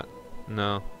opinion or not.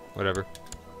 No, whatever.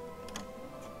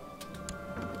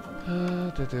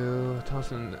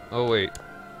 Tossing. Oh wait,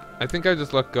 I think I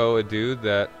just let go a dude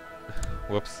that.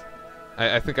 Whoops.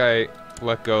 I think I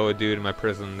let go a dude in my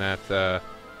prison that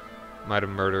might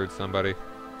have murdered somebody.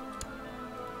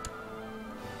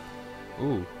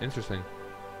 Ooh, interesting.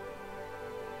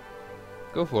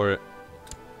 Go for it.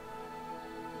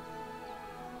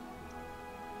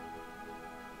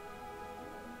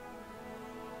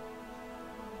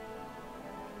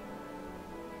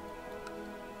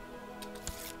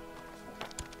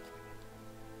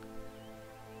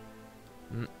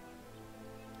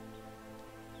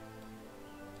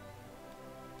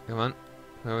 Come on,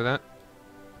 over that.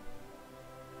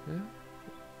 Yeah.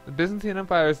 The Byzantine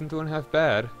Empire isn't doing half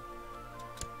bad.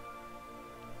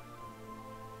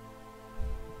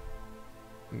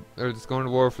 They're just going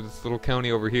to war for this little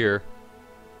county over here.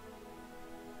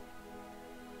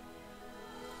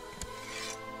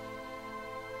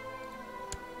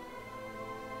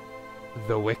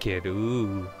 The Wicked,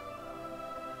 ooh.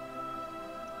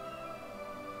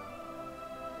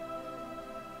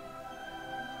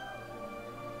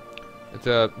 It's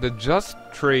the just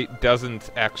trait doesn't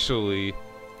actually...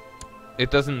 It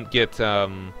doesn't get,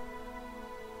 yeah.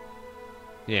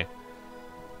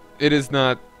 It is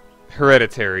not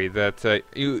hereditary. That,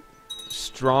 you...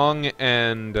 Strong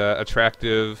and,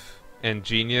 attractive and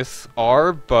genius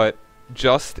are, but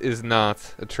just is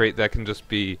not a trait that can just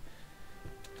be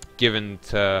given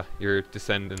to your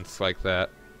descendants like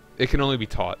that. It can only be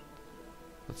taught.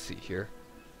 Let's see here.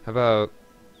 How about...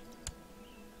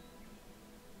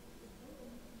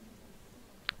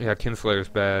 Yeah, Kinslayer's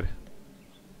bad.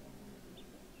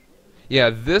 Yeah,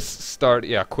 this start...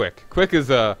 Yeah, Quick. Quick is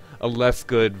a less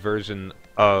good version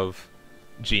of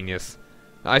Genius.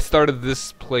 I started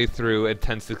this playthrough at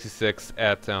 1066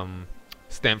 at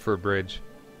Stamford Bridge.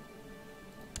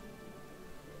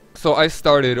 So I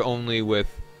started only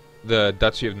with the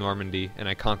Duchy of Normandy, and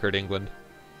I conquered England.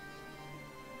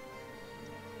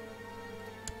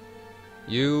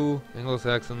 You,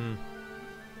 Anglo-Saxon...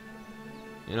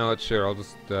 You know what, sure, I'll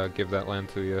just give that land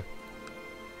to you.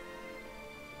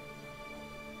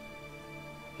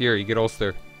 Here, you get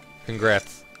Ulster.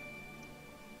 Congrats.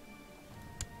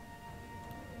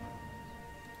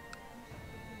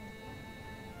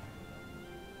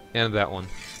 And that one.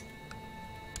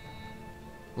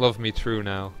 Love me true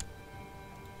now.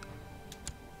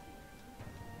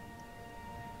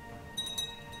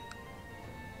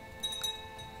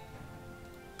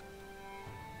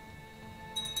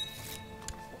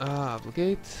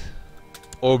 Obligate.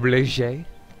 Obligé.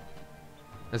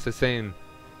 As they say in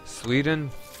Sweden.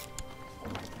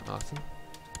 Awesome.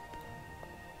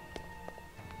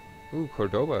 Ooh,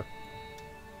 Cordoba.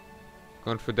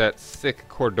 Going for that sick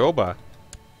Cordoba.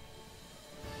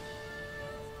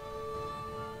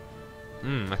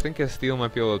 I think Castile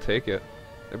might be able to take it.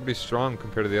 They're pretty strong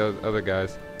compared to the other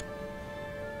guys.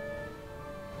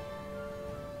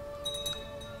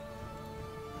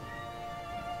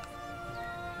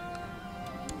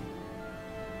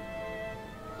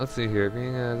 Let's see here.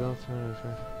 Being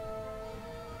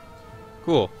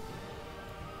cool.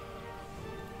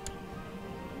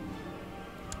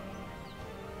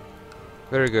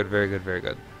 Very good, very good, very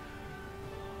good.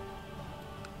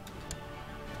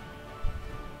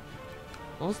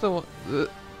 What was the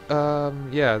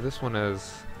one? Yeah, this one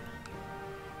has...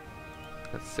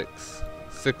 That's 6.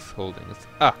 6 holdings.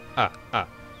 And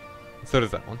so does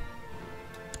that one.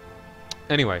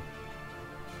 Anyway.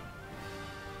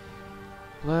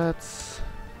 Let's...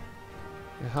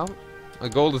 Yeah, how... My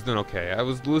gold is doing okay. I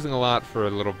was losing a lot for a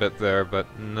little bit there,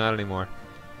 but not anymore.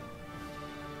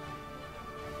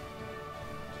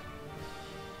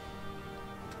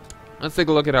 Let's take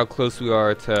a look at how close we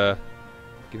are to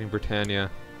getting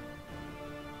Britannia.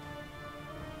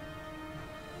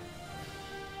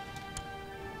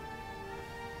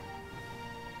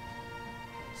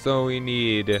 So we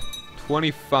need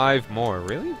 25 more.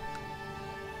 Really?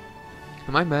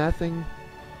 Am I mathing?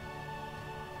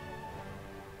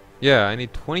 Yeah, I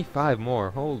need 25 more.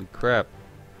 Holy crap.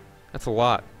 That's a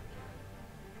lot.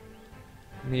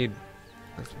 I need...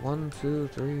 That's 1, 2,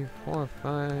 3, 4,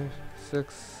 5,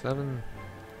 6, 7...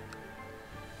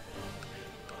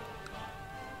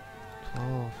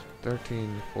 12,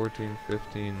 13, 14,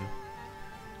 15...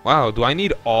 Wow, do I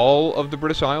need all of the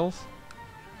British Isles?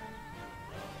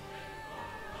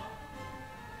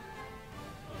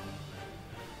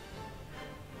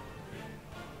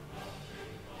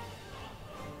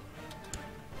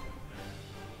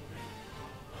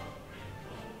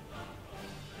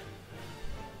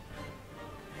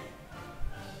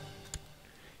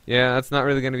 Yeah, that's not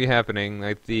really going to be happening.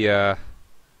 Like they're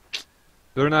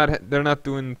not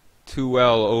doing too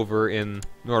well over in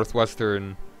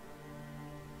northwestern.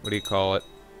 What do you call it?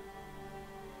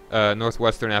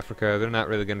 Northwestern Africa. They're not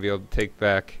really going to be able to take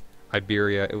back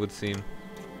Iberia, it would seem.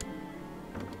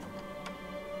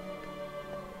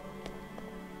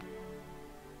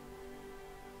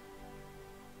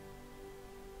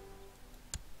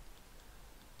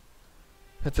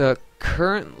 But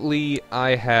currently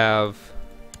I have...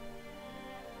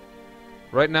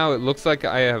 Right now, it looks like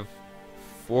I have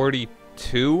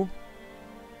 42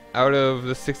 out of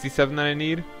the 67 that I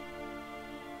need.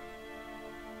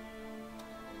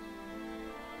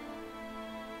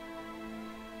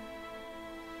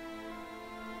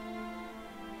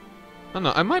 I don't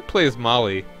know, I might play as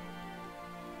Mali.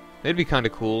 It'd be kind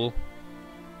of cool.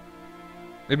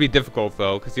 It'd be difficult,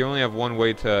 though, because you only have one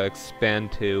way to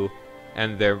expand to,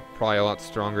 and they're probably a lot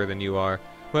stronger than you are.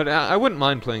 But I wouldn't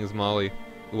mind playing as Mali.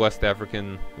 West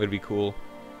African would be cool.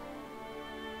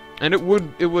 And it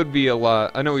would be a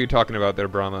lot... I know what you're talking about there,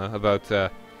 Brahma, about,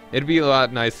 it'd be a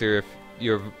lot nicer if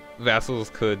your vassals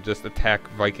could just attack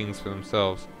Vikings for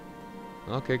themselves.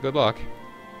 Okay, good luck.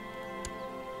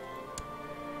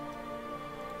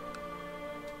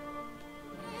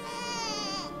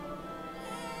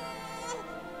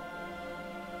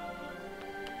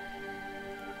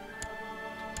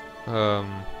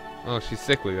 Oh, she's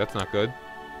sickly, that's not good.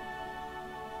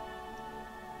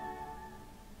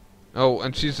 Oh,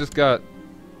 and she's just got...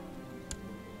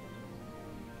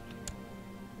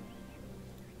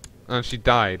 And she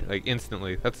died, like,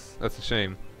 instantly. That's a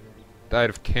shame. Died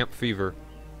of camp fever.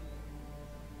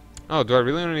 Oh, do I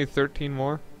really only need 13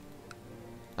 more?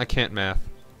 I can't math.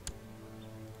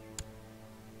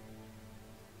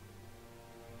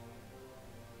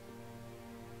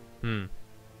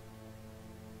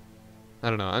 I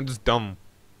don't know, I'm just dumb.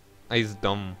 I'm just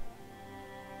dumb.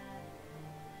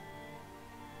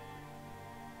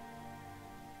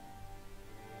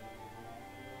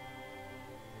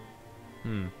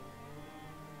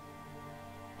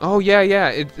 Oh, yeah,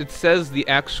 it says the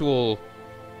actual...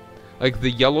 Like, the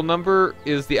yellow number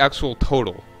is the actual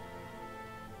total.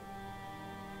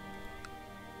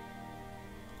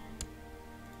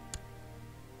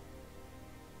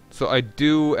 So I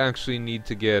do actually need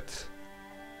to get...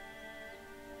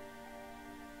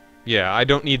 Yeah, I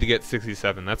don't need to get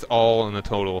 67. That's all in the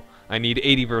total. I need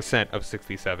 80% of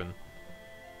 67.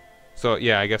 So,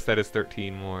 yeah, I guess that is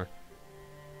 13 more.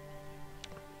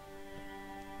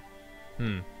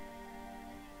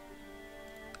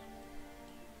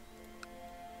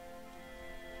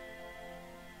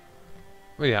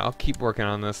 Well, yeah, I'll keep working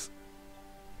on this.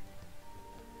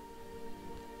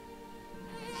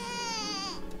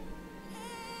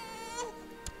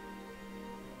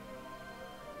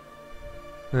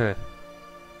 Eh.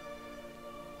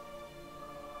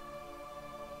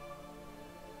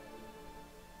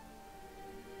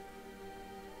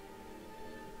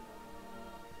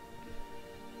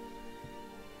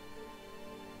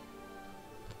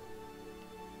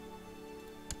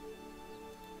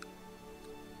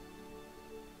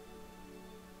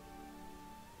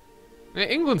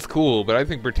 England's cool, but I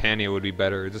think Britannia would be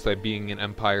better. Just like being an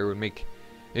empire would make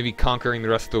maybe conquering the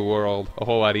rest of the world a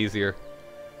whole lot easier.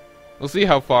 We'll see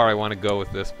how far I want to go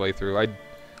with this playthrough.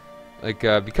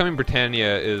 Becoming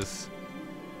Britannia is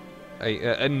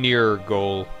a near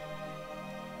goal.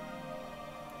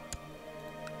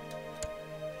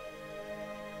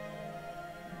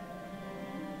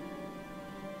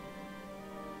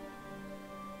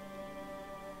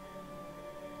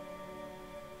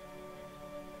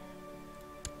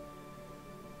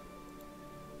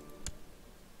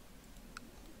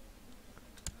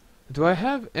 Do I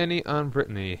have any on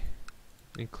Brittany?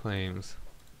 Any claims?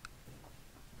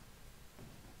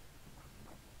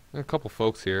 Got a couple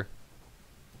folks here,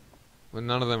 but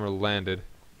none of them are landed.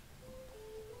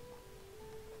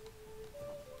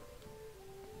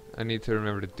 I need to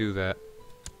remember to do that.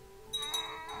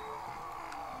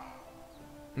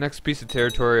 Next piece of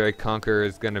territory I conquer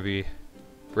is gonna be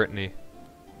Brittany.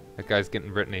 That guy's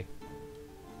getting Brittany.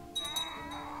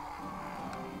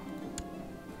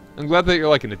 I'm glad that you're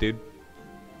liking it, dude.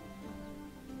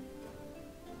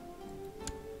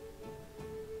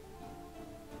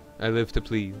 I live to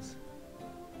please.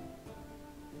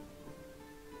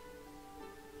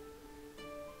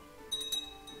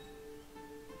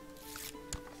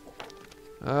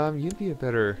 You'd be a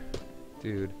better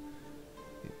dude.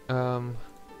 Give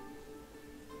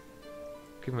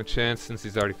him a chance since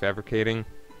he's already fabricating.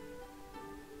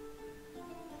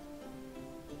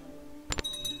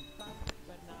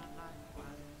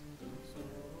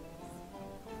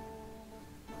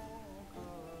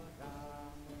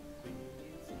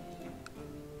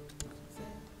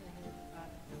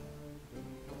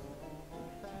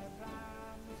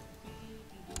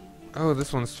 Oh,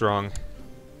 this one's strong.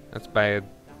 That's bad.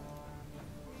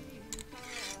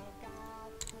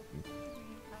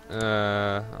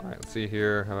 Alright, let's see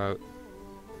here. How about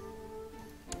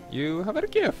you? How about a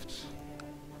gift?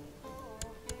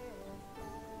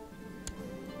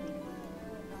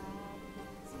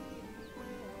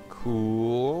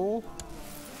 Cool.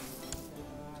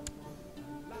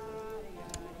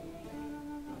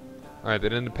 Alright,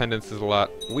 that independence is a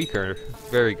lot weaker.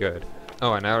 Very good.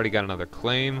 Oh, and I already got another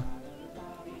claim.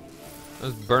 I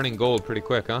was burning gold pretty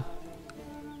quick, huh?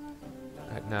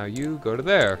 Alright, now you go to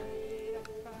there.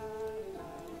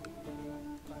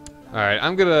 Alright,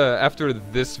 I'm gonna, after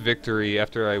this victory,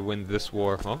 after I win this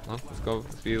war... Oh, let's go,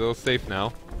 let's be a little safe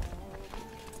now.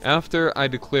 After I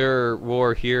declare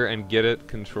war here and get it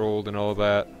controlled and all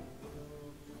that...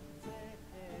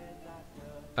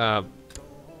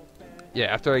 yeah,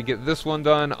 after I get this one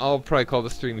done, I'll probably call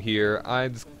the stream here. I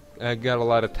got a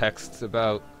lot of texts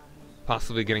about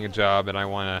possibly getting a job, and I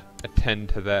want to attend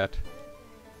to that.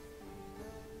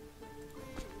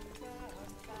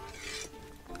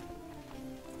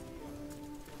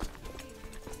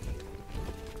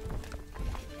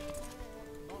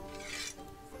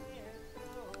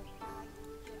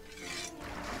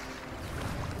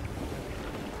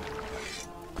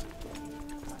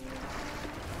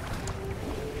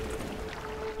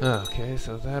 Okay,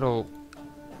 so that'll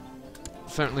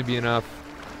certainly be enough.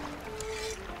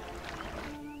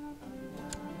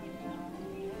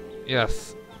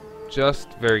 Yes,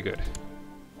 just very good.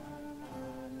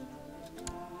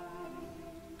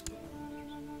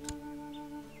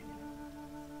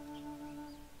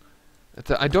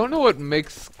 I don't know what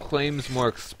makes claims more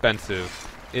expensive.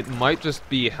 It might just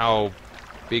be how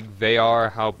big they are,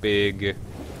 how big...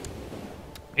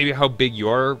 maybe how big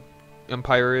your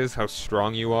empire is, how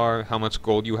strong you are, how much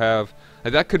gold you have.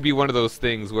 That could be one of those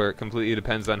things where it completely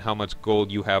depends on how much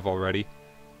gold you have already.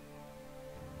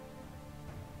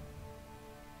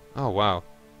 Oh wow,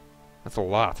 that's a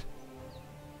lot.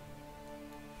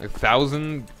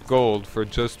 1,000 gold for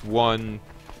just one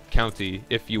county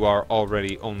if you are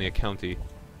already only a county.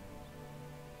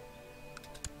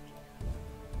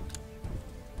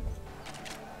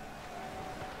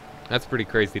 That's pretty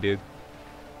crazy, dude.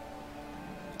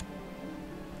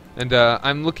 And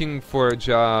I'm looking for a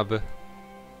job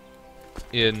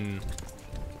in...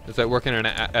 is that working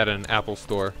at an Apple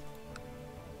store?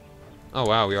 Oh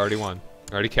wow, we already won.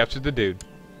 Already captured the dude.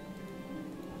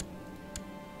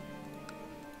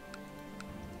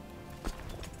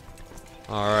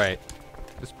 Alright.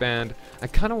 Disband. I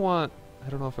kinda want... I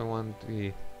don't know if I want to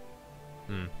be...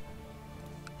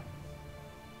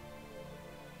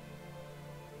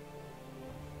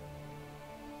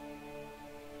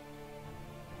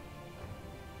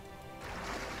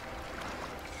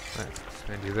 Alright,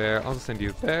 send you there. I'll just send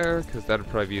you there, because that'd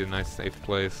probably be a nice safe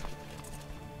place.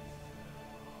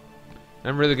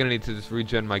 I'm really gonna need to just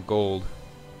regen my gold,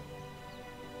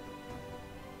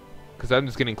 because I'm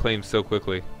just getting claimed so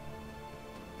quickly.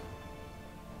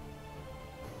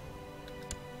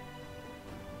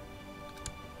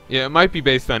 Yeah, it might be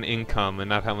based on income and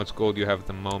not how much gold you have at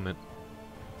the moment.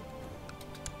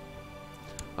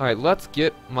 Alright, let's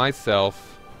get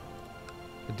myself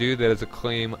a dude that has a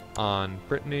claim on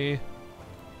Brittany.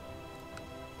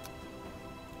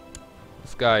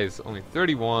 This guy is only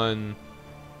 31.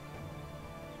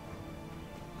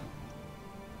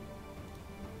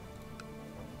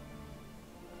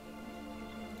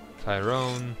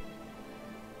 Tyrone.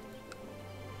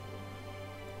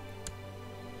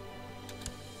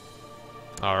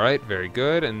 Alright, very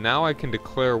good. And now I can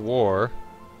declare war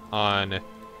on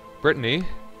Brittany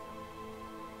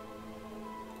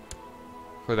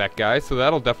for that guy. So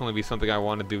that'll definitely be something I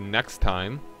want to do next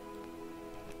time.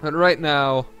 But right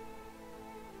now,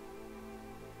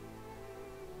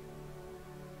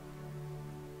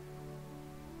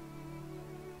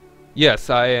 yes,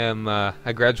 I am.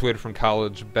 I graduated from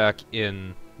college back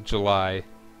in July.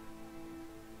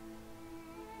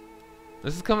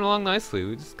 This is coming along nicely.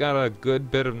 We just got a good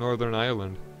bit of Northern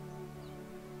Ireland.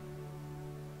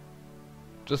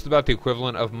 Just about the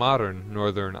equivalent of modern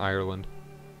Northern Ireland.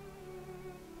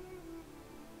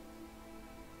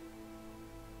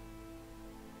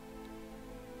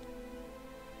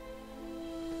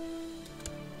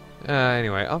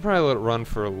 Anyway, I'll probably let it run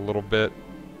for a little bit.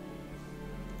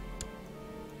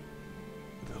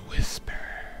 The Whisper.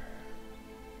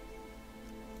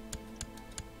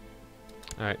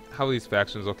 Alright, how are these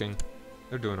factions looking?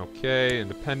 They're doing okay.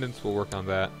 Independence, we'll work on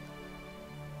that.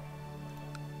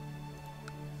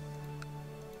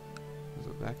 Is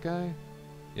it that guy?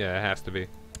 Yeah, it has to be.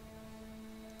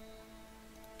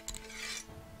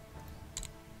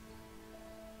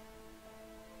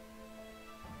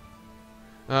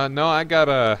 No, I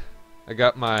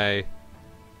got my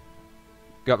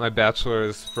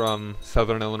bachelor's from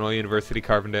Southern Illinois University,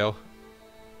 Carbondale.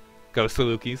 Go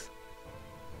Salukis.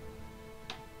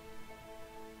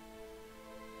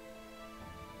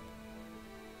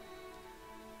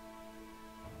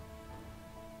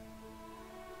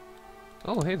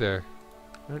 Oh, hey there.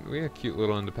 Aren't we a cute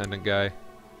little independent guy?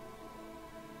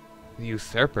 The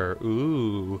Usurper.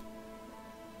 Ooh.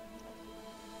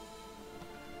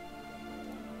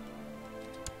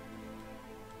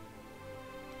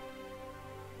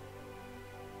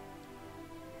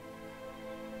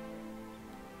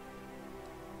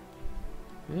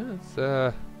 Yeah,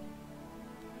 it's,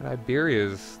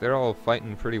 Iberia's, they're all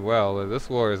fighting pretty well. This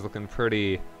war is looking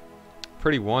pretty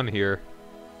won here.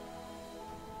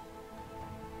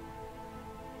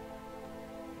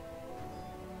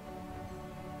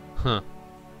 Huh.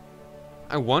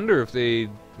 I wonder if they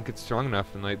get strong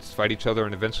enough and like just fight each other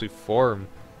and eventually form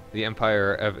the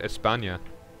Empire of España.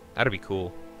 That'd be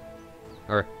cool.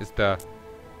 Or is the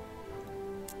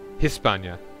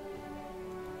Hispania.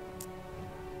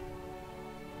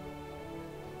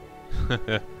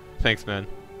 Thanks, man.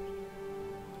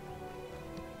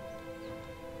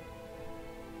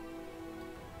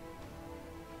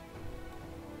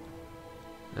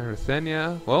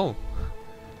 Ruthenia. Whoa.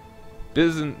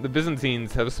 The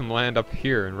Byzantines have some land up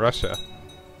here in Russia.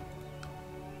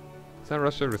 Is that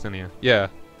Russia or Ruthenia? Yeah.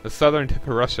 The southern tip of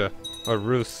Russia. Or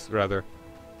Rus, rather.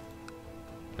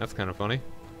 That's kind of funny.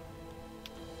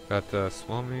 Got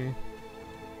Swami.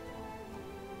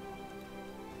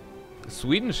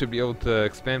 Sweden should be able to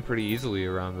expand pretty easily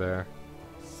around there.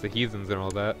 It's the heathens and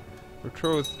all that.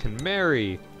 Betrothed can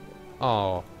marry.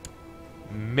 Oh.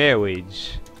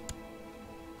 Marriage.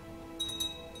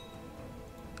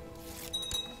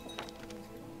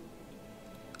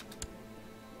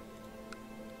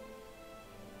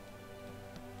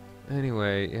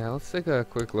 Anyway, yeah, let's take a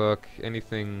quick look.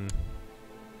 Anything...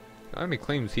 How many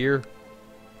claims here?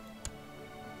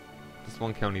 Just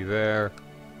one county there.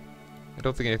 I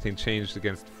don't think anything changed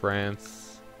against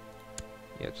France.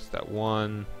 Yeah, just that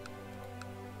one.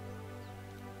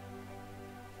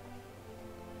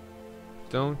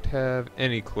 Don't have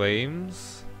any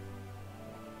claims.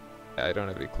 Yeah, I don't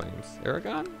have any claims.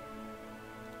 Aragon?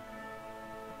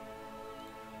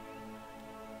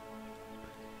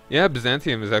 Yeah,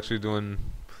 Byzantium is actually doing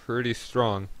pretty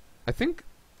strong. I think...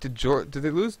 Did they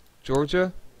lose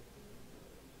Georgia?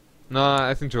 No,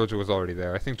 I think Georgia was already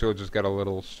there. I think Georgia's got a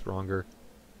little stronger.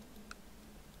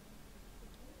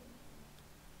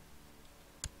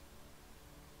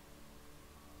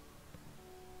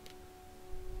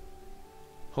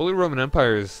 Holy Roman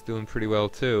Empire is doing pretty well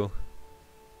too.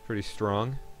 Pretty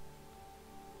strong.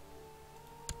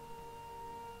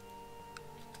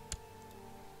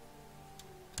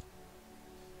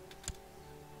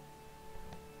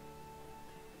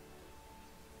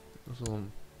 So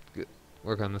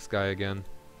work on this guy again.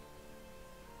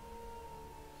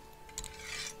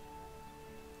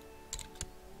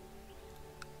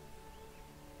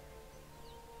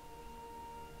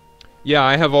 Yeah,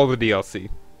 I have all the DLC.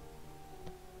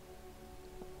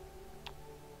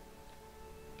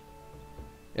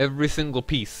 Every single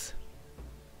piece.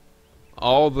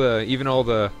 Even all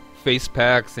the face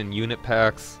packs and unit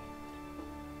packs.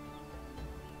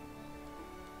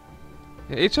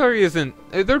 HRE isn't...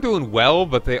 They're doing well,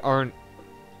 but they aren't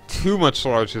too much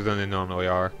larger than they normally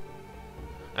are.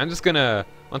 I'm just gonna...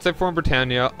 Once I form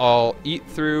Britannia, I'll eat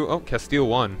through... Oh, Castile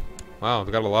won. Wow,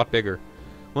 they got a lot bigger.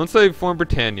 Once I form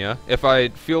Britannia, if I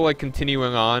feel like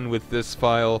continuing on with this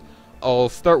file, I'll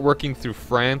start working through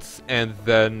France and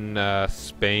then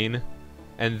Spain.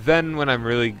 And then when I'm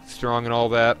really strong and all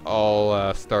that,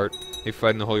 I'll start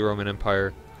fighting the Holy Roman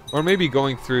Empire. Or maybe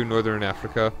going through Northern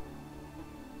Africa.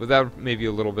 But that may be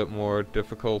a little bit more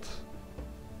difficult.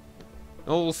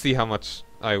 Oh, we'll see how much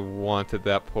I want at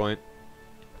that point.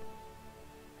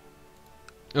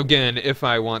 Again, if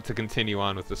I want to continue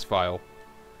on with this file.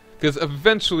 Because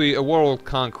eventually a World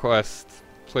Conquest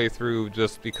playthrough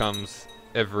just becomes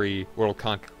every World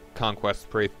Conquest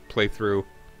playthrough.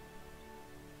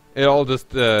 It all just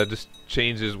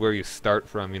changes where you start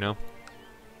from, you know?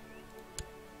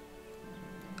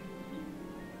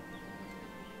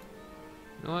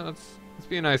 You know what, let's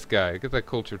be a nice guy. Get that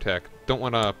culture tech. Don't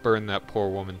want to burn that poor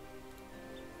woman.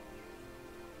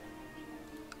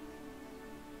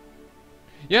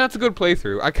 Yeah, it's a good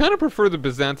playthrough. I kind of prefer the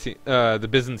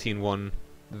Byzantine one,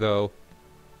 though.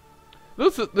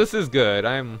 This is good.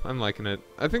 I'm liking it.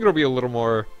 I think it'll be a little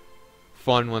more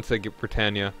fun once I get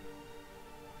Britannia,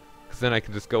 because then I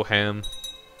can just go ham.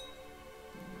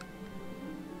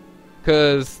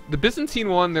 Because the Byzantine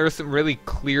one, there are some really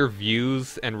clear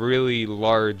views and really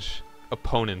large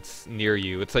opponents near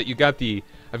you. It's like I've got the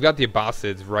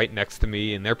Abbasids right next to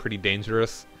me, and they're pretty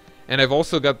dangerous. And I've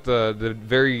also got the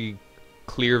very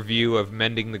clear view of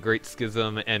mending the Great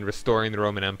Schism and restoring the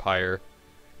Roman Empire.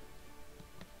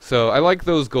 So I like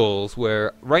those goals,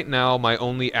 where right now my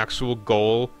only actual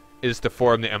goal is to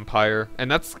form the Empire, and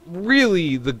that's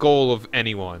really the goal of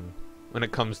anyone when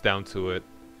it comes down to it.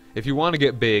 If you want to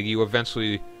get big, you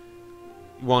eventually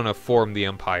want to form the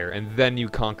Empire, and then you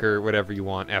conquer whatever you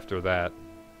want after that.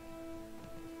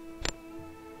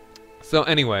 So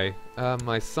anyway,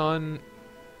 my son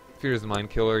fears the Mind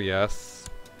Killer, yes.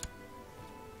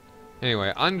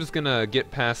 Anyway, I'm just gonna get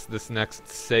past this next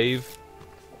save.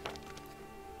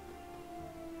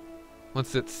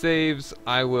 Once it saves,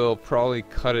 I will probably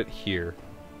cut it here.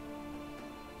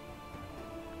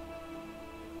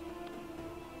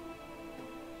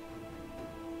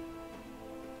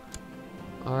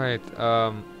 Alright,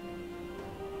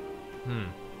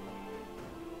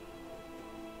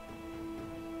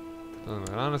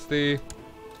 With honesty.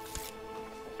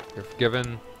 You're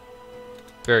forgiven.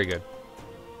 Very good.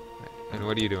 And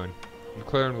what are you doing?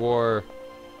 Declaring war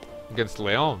against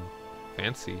Leon.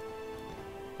 Fancy.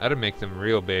 That'd make them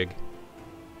real big.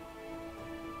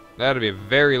 That'd be a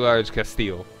very large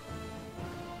Castile.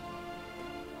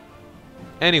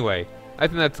 Anyway, I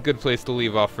think that's a good place to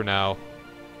leave off for now.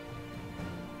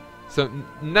 So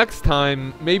next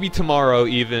time, maybe tomorrow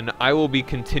even, I will be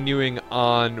continuing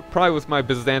on, probably with my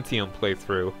Byzantium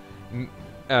playthrough.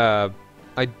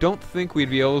 I don't think we'd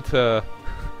be able to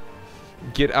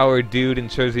get our dude in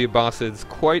charge of the Abbasids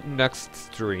quite next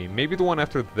stream. Maybe the one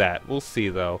after that. We'll see,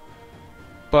 though.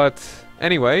 But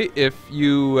anyway, if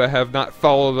you have not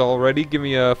followed already, give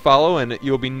me a follow and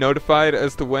you'll be notified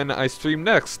as to when I stream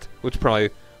next, which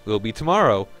probably will be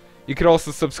tomorrow. You could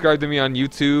also subscribe to me on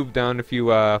YouTube down if you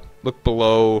look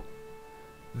below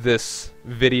this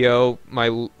video. My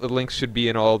links should be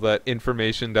in all that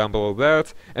information down below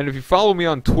that. And if you follow me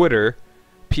on Twitter,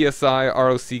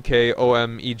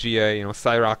 PSIROCKOMEGA, you know,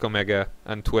 Cyrock Omega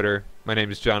on Twitter. My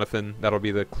name is Jonathan. That'll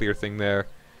be the clear thing there.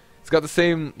 It's got the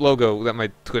same logo that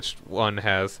my Twitch one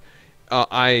has.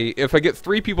 If I get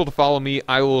 3 people to follow me,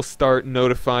 I will start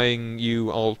notifying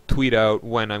you. I'll tweet out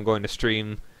when I'm going to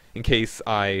stream, in case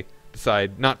I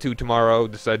decide not to tomorrow,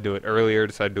 decide to do it earlier,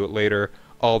 decide to do it later,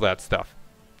 all that stuff.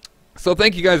 So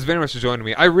thank you guys very much for joining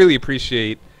me. I really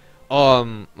appreciate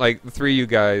like the 3 of you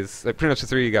guys, like pretty much the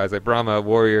 3 of you guys, like Brahma,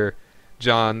 Warrior,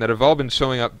 John, that have all been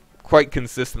showing up quite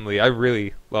consistently. I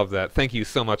really love that. Thank you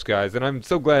so much, guys, and I'm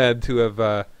so glad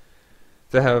to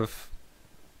have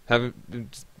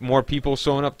more people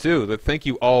showing up too. Thank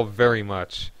you all very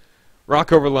much.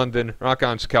 Rock over London, rock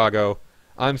on Chicago.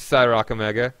 I'm Cyrock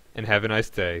Omega, and have a nice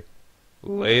day.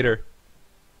 Later.